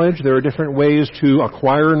knowledge. There are different ways to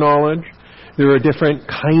acquire knowledge. There are different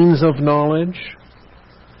kinds of knowledge.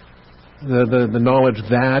 The knowledge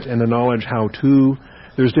that and the knowledge how to.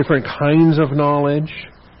 There's different kinds of knowledge.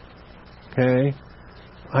 Okay?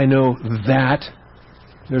 I know that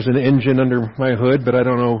there's an engine under my hood, but I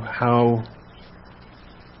don't know how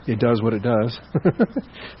it does what it does.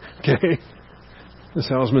 Okay? The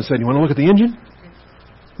salesman said, "You want to look at the engine?"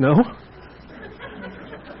 No?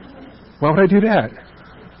 Why would I do that?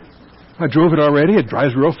 I drove it already. It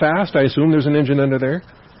drives real fast. I assume there's an engine under there.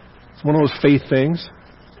 It's one of those faith things.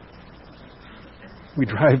 We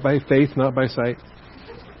drive by faith, not by sight.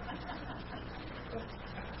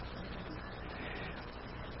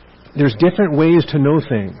 There's different ways to know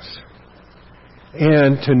things.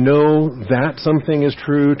 And to know that something is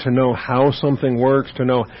true, to know how something works, to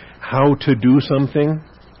know how to do something.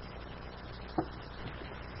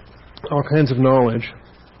 All kinds of knowledge.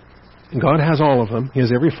 And God has all of them. He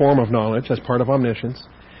has every form of knowledge. That's part of omniscience.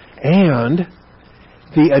 And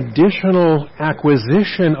the additional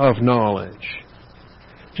acquisition of knowledge.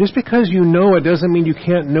 Just because you know it doesn't mean you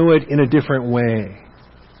can't know it in a different way.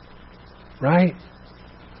 Right?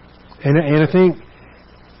 And I think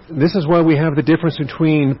this is why we have the difference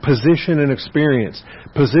between position and experience.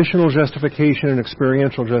 Positional justification and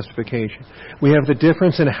experiential justification. We have the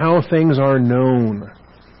difference in how things are known.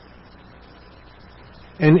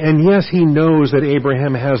 And yes, he knows that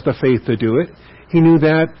Abraham has the faith to do it. He knew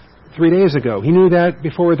that 3 days ago. He knew that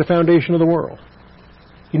before the foundation of the world.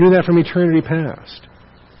 He knew that from eternity past.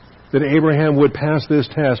 That Abraham would pass this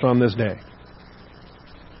test on this day.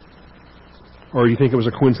 Or you think it was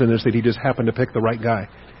a coincidence that he just happened to pick the right guy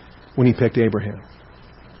when he picked Abraham.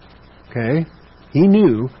 Okay? He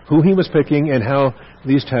knew who he was picking and how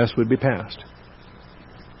these tests would be passed.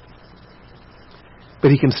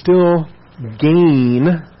 But he can still gained,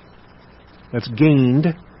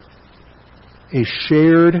 a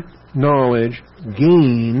shared knowledge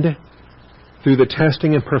gained through the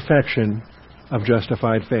testing and perfection of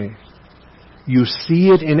justified faith. You see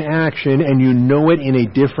it in action and you know it in a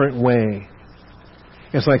different way.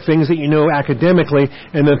 It's like things that you know academically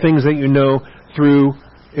and the things that you know through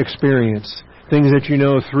experience. Things that you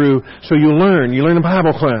know through, so you learn in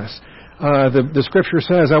Bible class. The scripture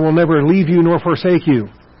says, "I will never leave you nor forsake you."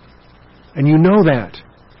 And you know that.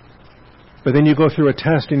 But then you go through a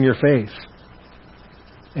test in your faith.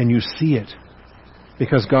 And you see it.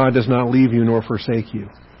 Because God does not leave you nor forsake you.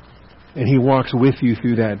 And He walks with you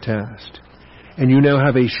through that test. And you now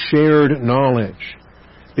have a shared knowledge.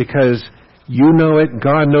 Because you know it,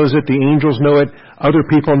 God knows it, the angels know it, other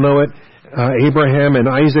people know it, Abraham and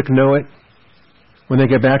Isaac know it. When they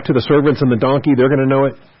get back to the servants and the donkey, they're going to know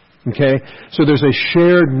it. Okay? So there's a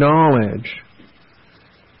shared knowledge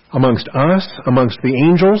amongst us, amongst the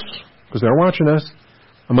angels, because they're watching us,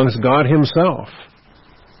 amongst God Himself.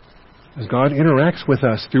 As God interacts with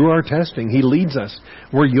us through our testing, He leads us.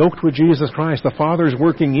 We're yoked with Jesus Christ. The Father is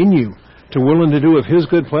working in you to will and to do of His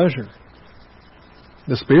good pleasure.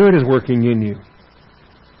 The Spirit is working in you,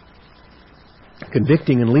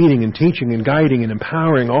 convicting and leading and teaching and guiding and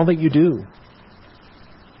empowering all that you do.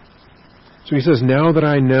 So He says, now that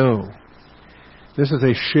I know. This is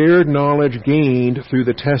a shared knowledge gained through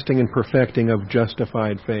the testing and perfecting of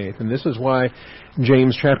justified faith. And this is why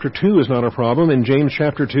James chapter 2 is not a problem, and James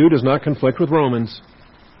chapter 2 does not conflict with Romans.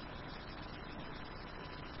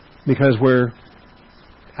 Because we're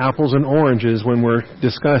apples and oranges when we're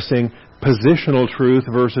discussing positional truth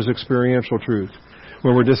versus experiential truth.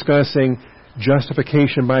 When we're discussing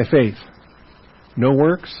justification by faith. No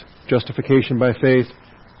works, justification by faith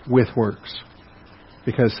with works.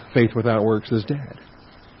 Because faith without works is dead.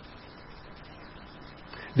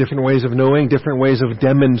 Different ways of knowing, different ways of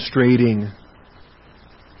demonstrating.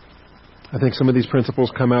 I think some of these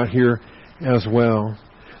principles come out here as well.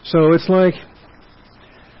 So it's like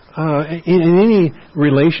in any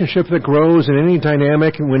relationship that grows, in any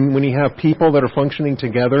dynamic, when you have people that are functioning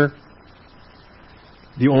together,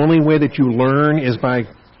 the only way that you learn is by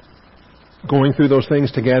going through those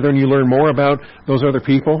things together, and you learn more about those other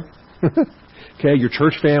people. Okay, your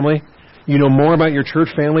church family. You know more about your church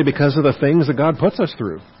family because of the things that God puts us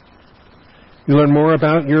through. You learn more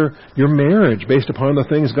about your marriage based upon the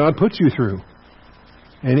things God puts you through.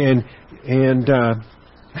 And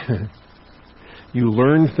you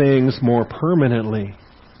learn things more permanently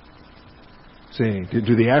see.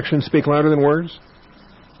 Do the actions speak louder than words?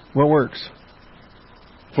 What works?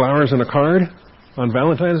 Flowers and a card on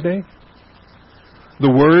Valentine's Day?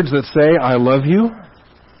 The words that say, I love you?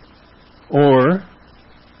 Or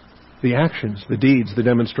the actions, the deeds, the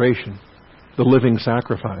demonstration, the living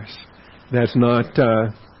sacrifice? That's not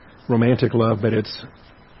romantic love, but it's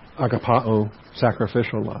agapao,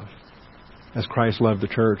 sacrificial love. As Christ loved the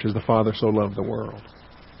church, as the Father so loved the world.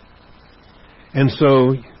 And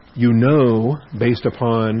so you know based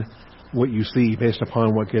upon what you see, based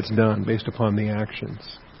upon what gets done, based upon the actions.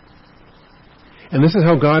 And this is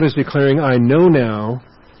how God is declaring, I know now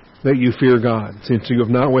that you fear God, since you have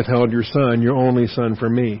not withheld your Son, your only Son,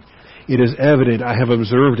 from me. It is evident, I have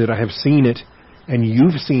observed it, I have seen it, and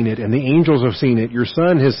you've seen it, and the angels have seen it, your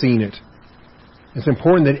Son has seen it. It's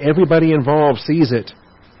important that everybody involved sees it.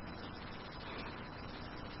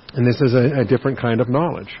 And this is a different kind of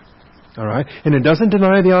knowledge. All right? And it doesn't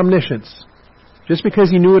deny the omniscience. Just because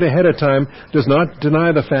he knew it ahead of time does not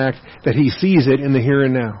deny the fact that he sees it in the here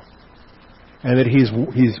and now. And that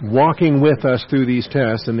he's walking with us through these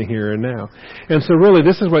tests in the here and now. And so really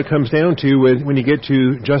this is what it comes down to when you get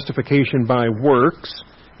to justification by works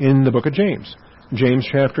in the book of James. James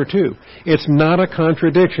chapter 2. It's not a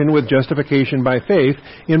contradiction with justification by faith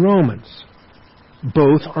in Romans.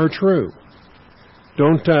 Both are true.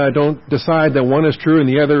 Don't decide that one is true and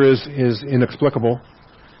the other is inexplicable.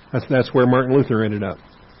 That's where Martin Luther ended up.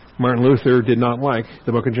 Martin Luther did not like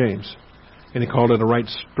the book of James, and he called it a right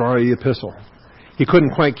strawy epistle. He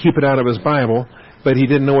couldn't quite keep it out of his Bible, but he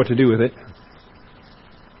didn't know what to do with it.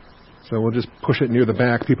 So we'll just push it near the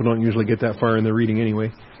back. People don't usually get that far in their reading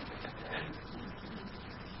anyway.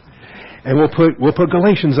 And we'll put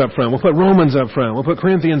Galatians up front. We'll put Romans up front. We'll put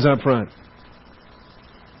Corinthians up front.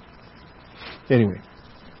 Anyway,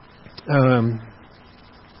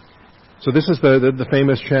 so this is the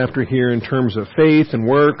famous chapter here in terms of faith and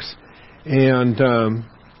works. And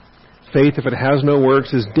faith, if it has no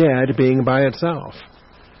works, is dead, being by itself.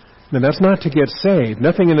 Now, that's not to get saved.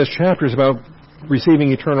 Nothing in this chapter is about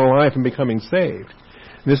receiving eternal life and becoming saved.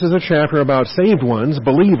 This is a chapter about saved ones,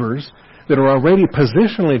 believers, that are already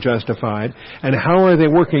positionally justified, and how are they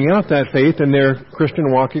working out that faith in their Christian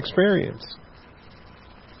walk experience.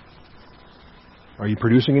 Are you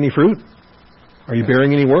producing any fruit? Are you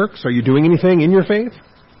bearing any works? Are you doing anything in your faith?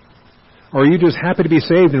 Or are you just happy to be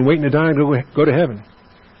saved and waiting to die and go to heaven?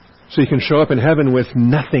 So you can show up in heaven with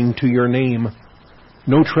nothing to your name.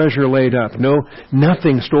 No treasure laid up.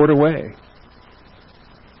 Nothing stored away.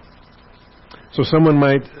 So someone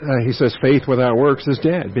might, he says, faith without works is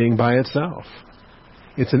dead, being by itself.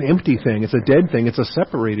 It's an empty thing. It's a dead thing. It's a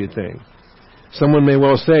separated thing. Someone may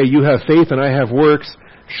well say, you have faith and I have works.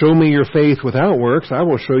 Show me your faith without works. I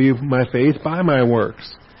will show you my faith by my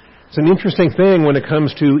works. It's an interesting thing when it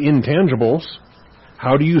comes to intangibles.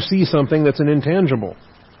 How do you see something that's an intangible?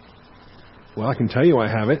 Well, I can tell you I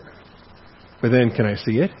have it. But then, can I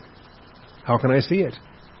see it? How can I see it?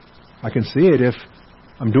 I can see it if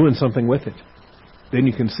I'm doing something with it. Then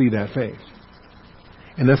you can see that faith.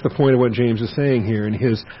 And that's the point of what James is saying here in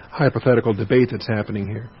his hypothetical debate that's happening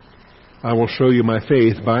here. I will show you my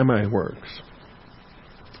faith by my works.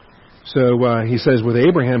 So he says with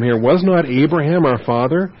Abraham here, was not Abraham our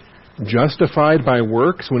father justified by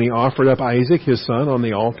works when he offered up Isaac his son on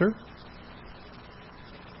the altar?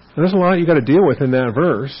 And there's a lot you got to deal with in that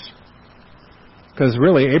verse. Because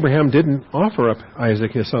really, Abraham didn't offer up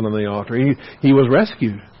Isaac his son on the altar. He was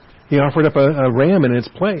rescued. He offered up a ram in its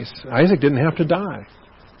place. Isaac didn't have to die.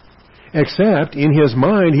 Except, in his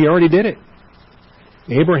mind, he already did it.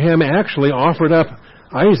 Abraham actually offered up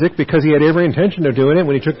Isaac because he had every intention of doing it.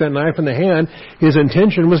 When he took that knife in the hand, his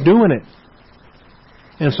intention was doing it.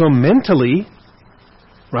 And so mentally,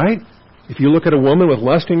 right? If you look at a woman with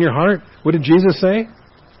lust in your heart, what did Jesus say?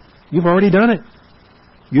 You've already done it.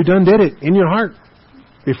 You done did it in your heart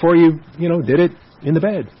before you did it in the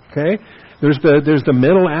bed. Okay? There's the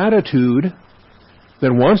mental attitude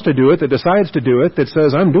that wants to do it, that decides to do it, that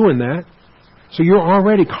says, I'm doing that. So you're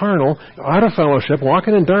already carnal, out of fellowship,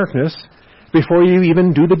 walking in darkness before you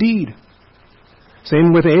even do the deed.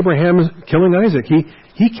 Same with Abraham killing Isaac.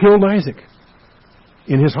 He killed Isaac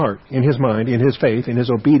in his heart, in his mind, in his faith, in his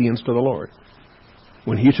obedience to the Lord.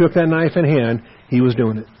 When he took that knife in hand, he was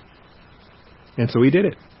doing it. And so he did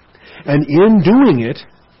it. And in doing it,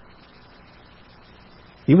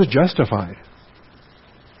 he was justified.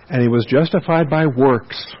 And he was justified by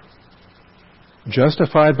works.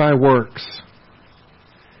 Justified by works.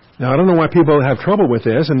 Now, I don't know why people have trouble with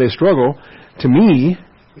this and they struggle. To me,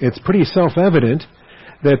 it's pretty self-evident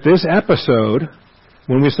that this episode,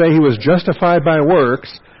 when we say he was justified by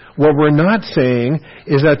works, What we're not saying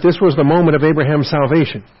is that this was the moment of Abraham's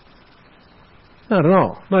salvation. Not at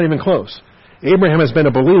all. Not even close. Abraham has been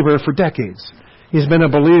a believer for decades. He's been a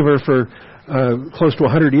believer for close to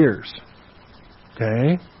 100 years.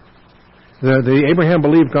 Okay? The Abraham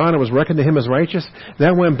believed God and was reckoned to him as righteous.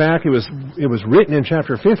 That went back. It was written in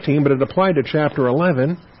chapter 15, but it applied to chapter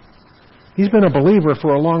 11. He's been a believer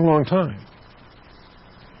for a long, long time.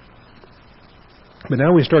 But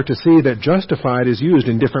now we start to see that justified is used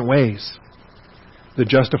in different ways. The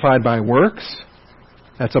justified by works,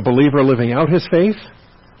 that's a believer living out his faith.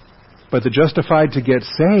 But the justified to get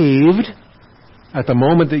saved, at the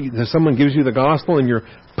moment that someone gives you the gospel and you're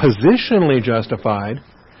positionally justified,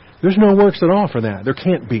 there's no works at all for that. There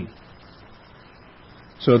can't be.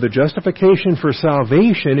 So the justification for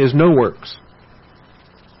salvation is no works.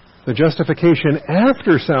 The justification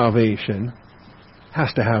after salvation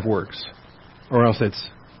has to have works, or else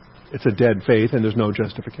it's a dead faith and there's no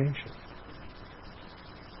justification.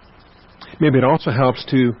 Maybe it also helps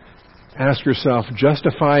to ask yourself,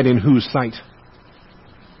 justified in whose sight?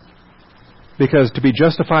 Because to be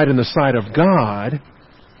justified in the sight of God,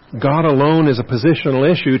 God alone is a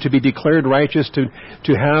positional issue. To be declared righteous, to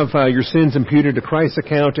have your sins imputed to Christ's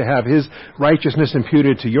account, to have His righteousness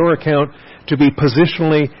imputed to your account, to be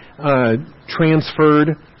positionally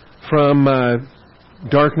transferred from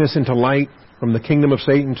darkness into light, from the kingdom of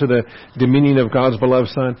Satan to the dominion of God's beloved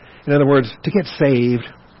Son. In other words, to get saved.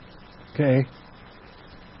 Okay?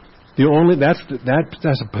 That's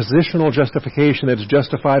a positional justification that's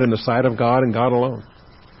justified in the sight of God and God alone.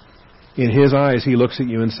 In His eyes, He looks at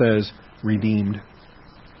you and says, redeemed,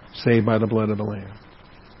 saved by the blood of the Lamb.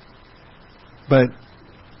 But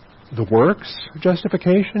the works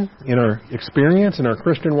justification, in our experience, in our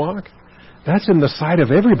Christian walk, that's in the sight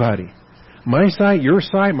of everybody. My sight, your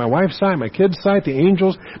sight, my wife's sight, my kid's sight, the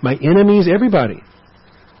angels, my enemies, everybody.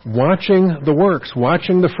 Watching the works,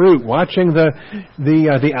 watching the fruit, watching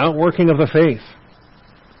the outworking of the faith.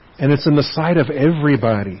 And it's in the sight of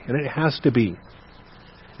everybody, and it has to be.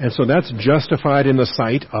 And so that's justified in the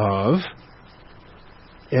sight of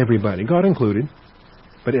everybody, God included,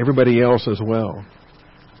 but everybody else as well.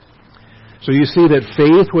 So you see that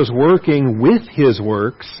faith was working with His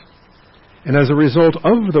works, and as a result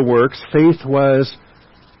of the works, faith was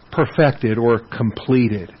perfected or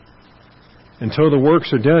completed. Until the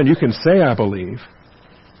works are done, you can say, I believe.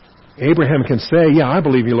 Abraham can say, yeah, I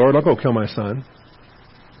believe you, Lord, I'll go kill my son.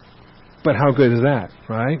 But how good is that,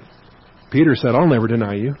 right? Peter said, I'll never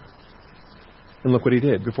deny you. And look what he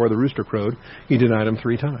did. Before the rooster crowed, he denied him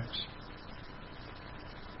 3 times.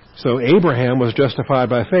 So Abraham was justified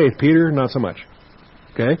by faith. Peter, not so much.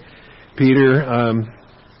 Okay? Peter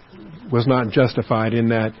was not justified in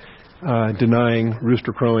that denying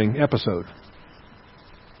rooster crowing episode.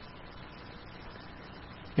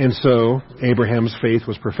 And so Abraham's faith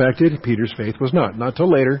was perfected. Peter's faith was not. Not till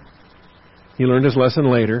later. He learned his lesson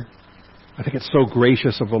later. I think it's so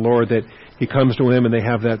gracious of the Lord that He comes to him and they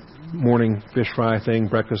have that morning fish fry thing,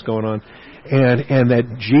 breakfast going on. And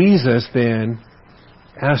that Jesus then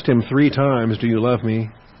asked him 3 times, do you love me?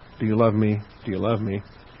 Do you love me? Do you love me?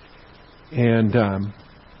 And kind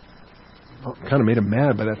of made him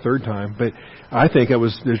mad by that 3rd time. But I think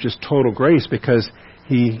there's just total grace because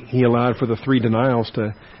he allowed for the 3 denials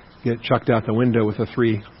to get chucked out the window with the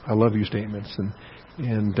 3 I love you statements.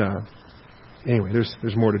 And anyway,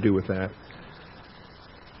 there's more to do with that.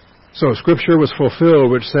 So Scripture was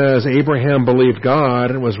fulfilled, which says Abraham believed God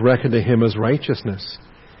and was reckoned to him as righteousness,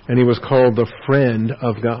 and he was called the friend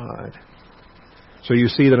of God. So you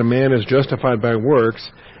see that a man is justified by works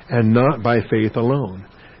and not by faith alone.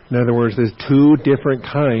 In other words, there's 2 different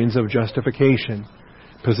kinds of justification: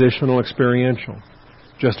 positional, experiential.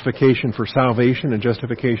 Justification for salvation and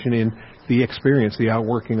justification in the experience, the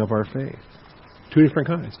outworking of our faith. 2 different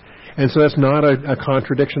kinds. And so that's not a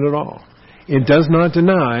contradiction at all. It does not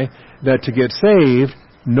deny that to get saved,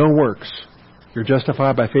 no works. You're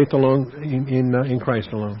justified by faith alone, in Christ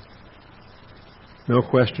alone. No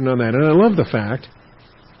question on that. And I love the fact,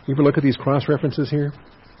 you ever look at these cross-references here?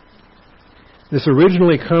 This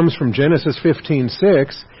originally comes from Genesis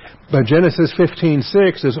 15:6, but Genesis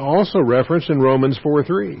 15:6 is also referenced in Romans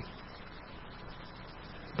 4:3.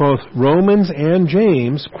 Both Romans and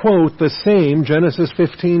James quote the same Genesis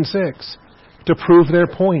 15:6 to prove their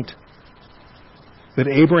point. That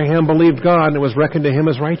Abraham believed God and it was reckoned to him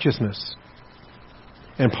as righteousness.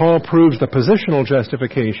 And Paul proves the positional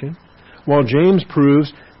justification, while James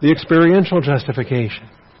proves the experiential justification.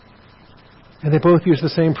 And they both use the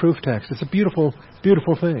same proof text. It's a beautiful,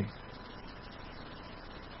 beautiful thing.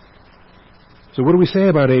 So what do we say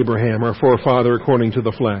about Abraham, our forefather according to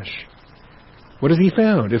the flesh? What has he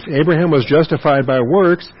found? If Abraham was justified by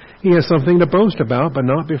works, he has something to boast about, but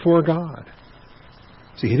not before God.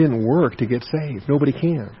 See, he didn't work to get saved. Nobody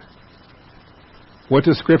can. What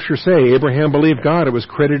does Scripture say? Abraham believed God. It was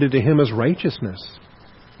credited to him as righteousness.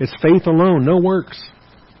 It's faith alone, no works.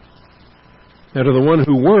 Now, to the one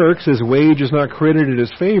who works, his wage is not credited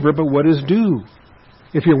as favor, but what is due.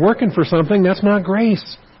 If you're working for something, that's not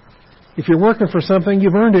grace. If you're working for something,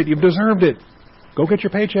 you've earned it. You've deserved it. Go get your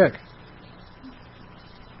paycheck.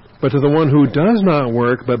 But to the one who does not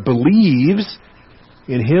work, but believes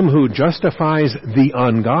in him who justifies the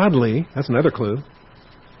ungodly, that's another clue.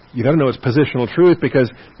 You've got to know it's positional truth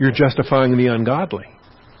because you're justifying the ungodly.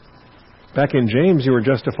 Back in James, you were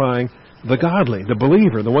justifying the godly, the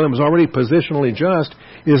believer, the one that was already positionally just,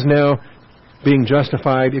 is now being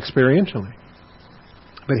justified experientially.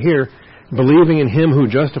 But here, believing in him who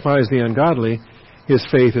justifies the ungodly, his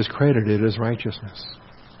faith is credited as righteousness.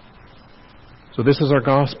 So this is our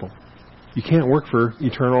gospel. You can't work for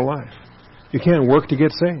eternal life. You can't work to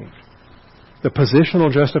get saved. The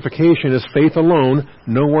positional justification is faith alone,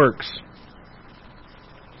 no works.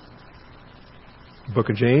 Book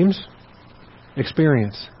of James,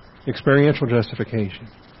 experience. Experiential justification.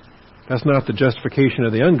 That's not the justification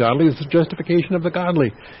of the ungodly, it's the justification of the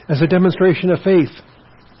godly as a demonstration of faith.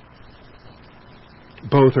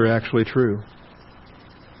 Both are actually true.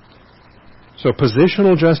 So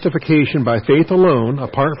positional justification by faith alone,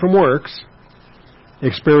 apart from works.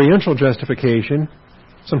 Experiential justification,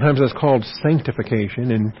 sometimes that's called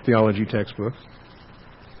sanctification in theology textbooks,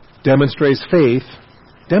 demonstrates faith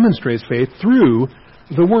through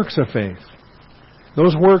the works of faith.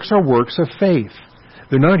 Those works are works of faith.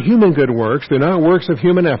 They're not human good works. They're not works of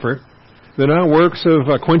human effort. They're not works of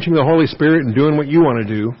quenching the Holy Spirit and doing what you want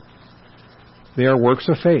to do. They are works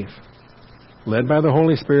of faith. Led by the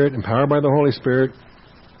Holy Spirit, empowered by the Holy Spirit,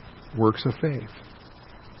 works of faith.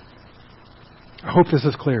 I hope this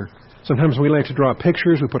is clear. Sometimes we like to draw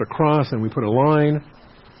pictures. We put a cross and we put a line.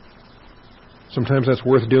 Sometimes that's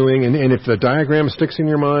worth doing. And if the diagram sticks in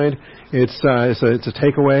your mind, it's a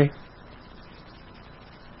takeaway.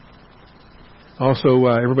 Also,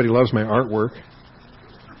 everybody loves my artwork.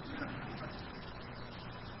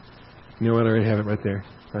 You know what? I already have it right there.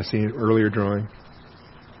 I see an earlier drawing.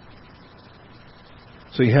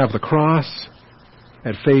 So you have the cross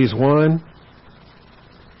at phase 1.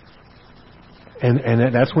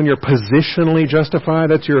 And that's when you're positionally justified.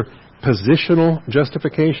 That's your positional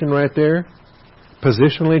justification right there.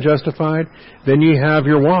 Positionally justified. Then you have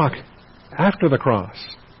your walk after the cross.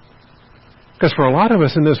 Because for a lot of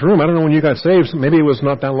us in this room, I don't know when you got saved, maybe it was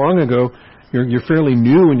not that long ago, you're fairly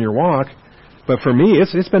new in your walk, but for me,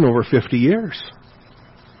 it's been over 50 years.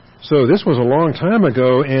 So this was a long time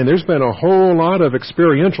ago, and there's been a whole lot of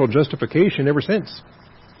experiential justification ever since.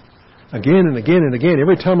 Again and again and again,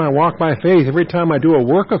 every time I walk by faith, every time I do a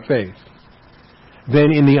work of faith,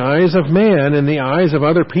 then in the eyes of man, in the eyes of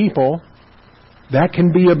other people, that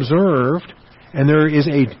can be observed. And there is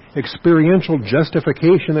a experiential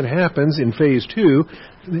justification that happens in phase 2.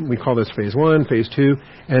 We call this phase 1, phase 2.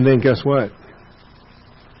 And then guess what?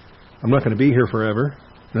 I'm not going to be here forever.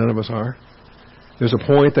 None of us are. There's a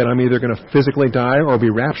point that I'm either going to physically die or be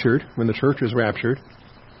raptured when the church is raptured.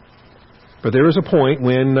 But there is a point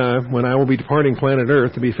when I will be departing planet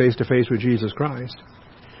Earth to be face to face with Jesus Christ.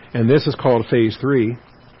 And this is called phase 3.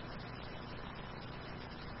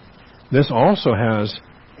 This also has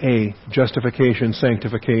a justification,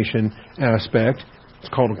 sanctification aspect. It's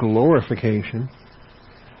called glorification.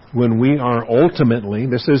 When we are ultimately,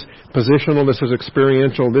 this is positional, this is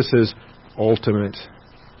experiential, this is ultimate.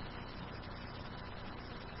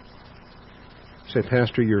 Say,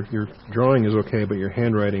 Pastor, your drawing is okay, but your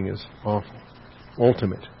handwriting is awful.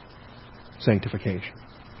 Ultimate sanctification.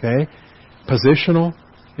 Okay? Positional,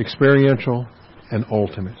 experiential, and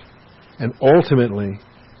ultimate. And ultimately,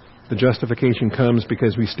 the justification comes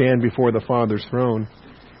because we stand before the Father's throne,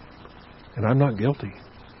 and I'm not guilty.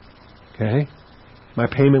 Okay? My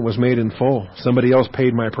payment was made in full. Somebody else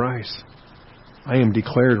paid my price. I am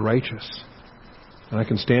declared righteous. And I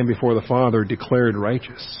can stand before the Father declared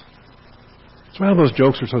righteous. That's why all those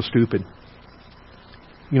jokes are so stupid.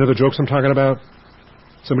 You know the jokes I'm talking about?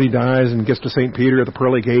 Somebody dies and gets to St. Peter at the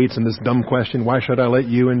pearly gates, and this dumb question, why should I let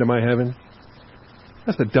you into my heaven?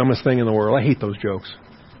 That's the dumbest thing in the world. I hate those jokes.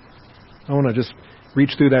 I want to just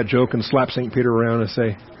reach through that joke and slap St. Peter around and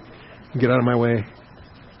say, get out of my way.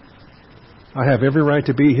 I have every right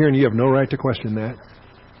to be here, and you have no right to question that.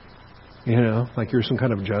 You know, like you're some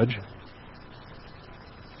kind of judge.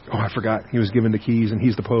 Oh, I forgot. He was given the keys, and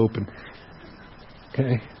he's the Pope. And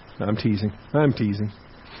okay, I'm teasing.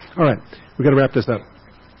 All right, we've got to wrap this up.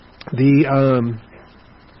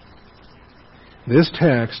 This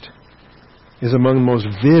text is among the most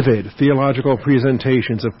vivid theological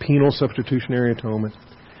presentations of penal substitutionary atonement.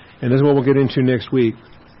 And this is what we'll get into next week.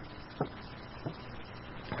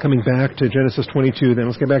 Coming back to Genesis 22, then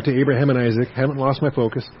let's get back to Abraham and Isaac. Haven't lost my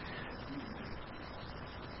focus.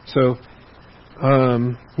 So,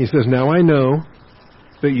 he says, "Now I know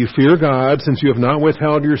that you fear God, since you have not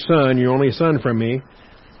withheld your son, your only son, from me."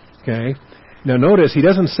 Okay. Now notice, he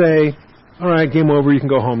doesn't say, "All right, game over, you can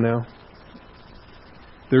go home now."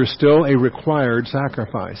 There's still a required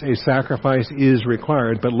sacrifice. A sacrifice is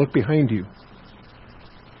required, but look behind you.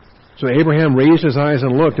 So Abraham raised his eyes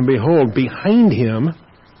and looked, and behold, behind him,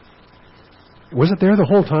 was it there the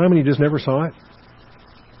whole time and he just never saw it?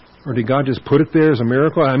 Or did God just put it there as a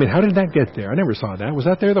miracle? I mean, how did that get there? I never saw that. Was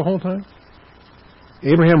that there the whole time?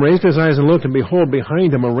 Abraham raised his eyes and looked, and behold,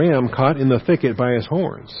 behind him a ram caught in the thicket by his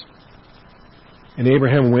horns. And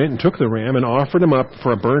Abraham went and took the ram and offered him up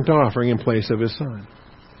for a burnt offering in place of his son.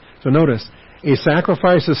 So notice, a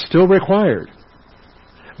sacrifice is still required,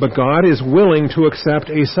 but God is willing to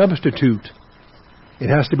accept a substitute. It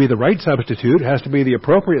has to be the right substitute, it has to be the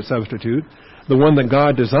appropriate substitute. The one that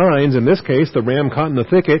God designs, in this case, the ram caught in the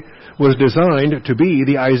thicket, was designed to be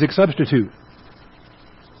the Isaac substitute.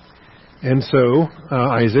 And so,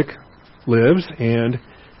 Isaac lives and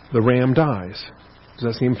the ram dies. Does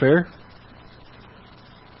that seem fair?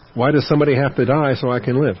 Why does somebody have to die so I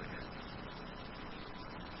can live?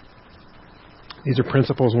 These are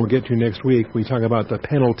principles we'll get to next week. We talk about the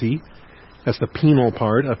penalty. That's the penal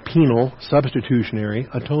part of penal substitutionary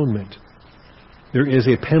atonement. There is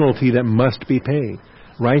a penalty that must be paid.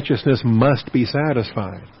 Righteousness must be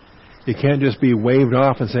satisfied. It can't just be waved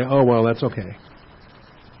off and say, "Oh, well, that's okay.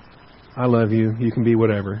 I love you. You can be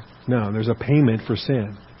whatever." No, there's a payment for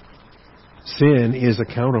sin. Sin is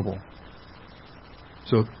accountable.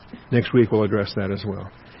 So next week we'll address that as well.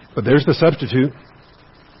 But there's the substitute.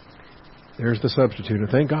 There's the substitute. And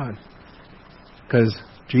thank God. Because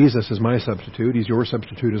Jesus is my substitute. He's your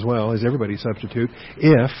substitute as well. He's everybody's substitute.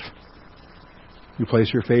 If you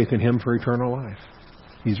place your faith in Him for eternal life.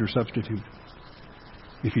 He's your substitute.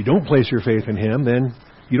 If you don't place your faith in Him, then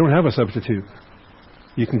you don't have a substitute.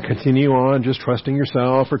 You can continue on just trusting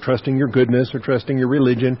yourself, or trusting your goodness, or trusting your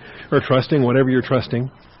religion, or trusting whatever you're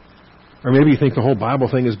trusting. Or maybe you think the whole Bible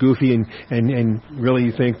thing is goofy, and really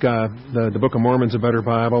you think the Book of Mormon's a better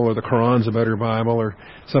Bible, or the Quran's a better Bible, or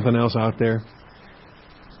something else out there.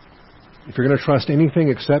 If you're going to trust anything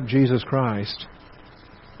except Jesus Christ,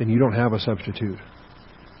 then you don't have a substitute.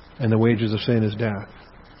 And the wages of sin is death.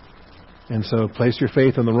 And so place your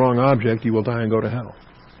faith in the wrong object, you will die and go to hell.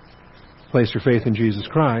 Place your faith in Jesus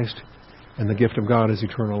Christ, and the gift of God is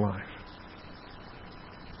eternal life.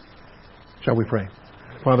 Shall we pray?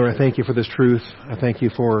 Father, I thank you for this truth. I thank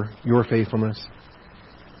you for your faithfulness.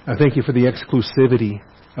 I thank you for the exclusivity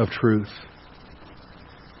of truth.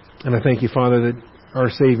 And I thank you, Father, that our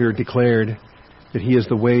Savior declared that He is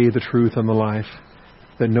the way, the truth, and the life,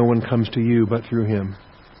 that no one comes to you but through Him.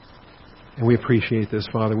 And we appreciate this,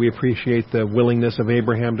 Father. We appreciate the willingness of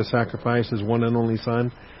Abraham to sacrifice his one and only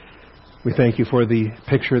son. We thank you for the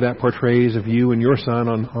picture that portrays of you and your son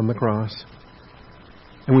on the cross.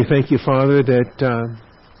 And we thank you, Father, that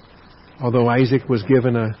although Isaac was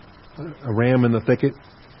given a ram in the thicket,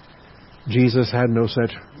 Jesus had no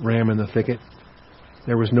such ram in the thicket.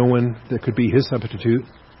 There was no one that could be His substitute,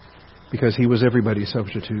 because He was everybody's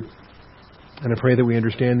substitute. And I pray that we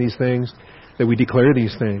understand these things, that we declare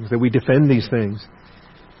these things, that we defend these things.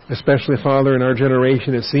 Especially, Father, in our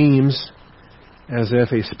generation, it seems as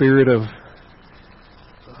if a spirit of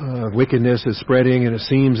wickedness is spreading, and it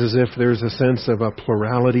seems as if there's a sense of a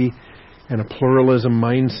plurality and a pluralism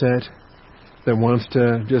mindset that wants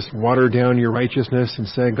to just water down your righteousness and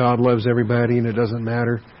say God loves everybody and it doesn't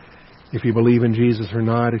matter if you believe in Jesus or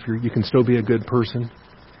not, if you can still be a good person.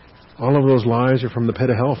 All of those lies are from the pit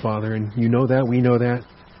of hell, Father, and you know that, we know that.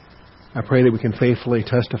 I pray that we can faithfully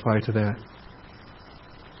testify to that.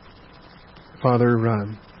 Father,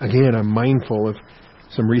 again, I'm mindful of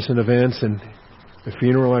some recent events and the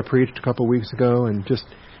funeral I preached a couple of weeks ago, and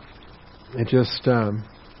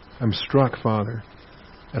I'm struck, Father,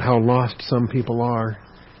 at how lost some people are,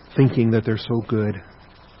 thinking that they're so good.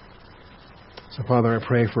 So, Father, I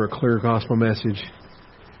pray for a clear gospel message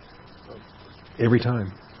every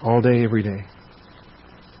time, all day, every day,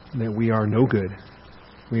 that we are no good.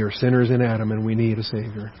 We are sinners in Adam, and we need a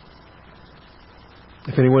Savior.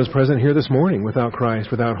 If anyone is present here this morning without Christ,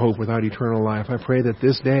 without hope, without eternal life, I pray that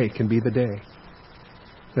this day can be the day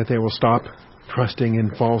that they will stop trusting in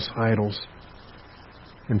false idols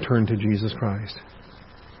and turn to Jesus Christ.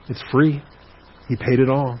 It's free. He paid it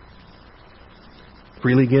all.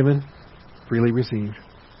 Freely given, freely received.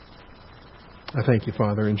 I thank you,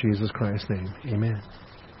 Father, in Jesus Christ's name. Amen.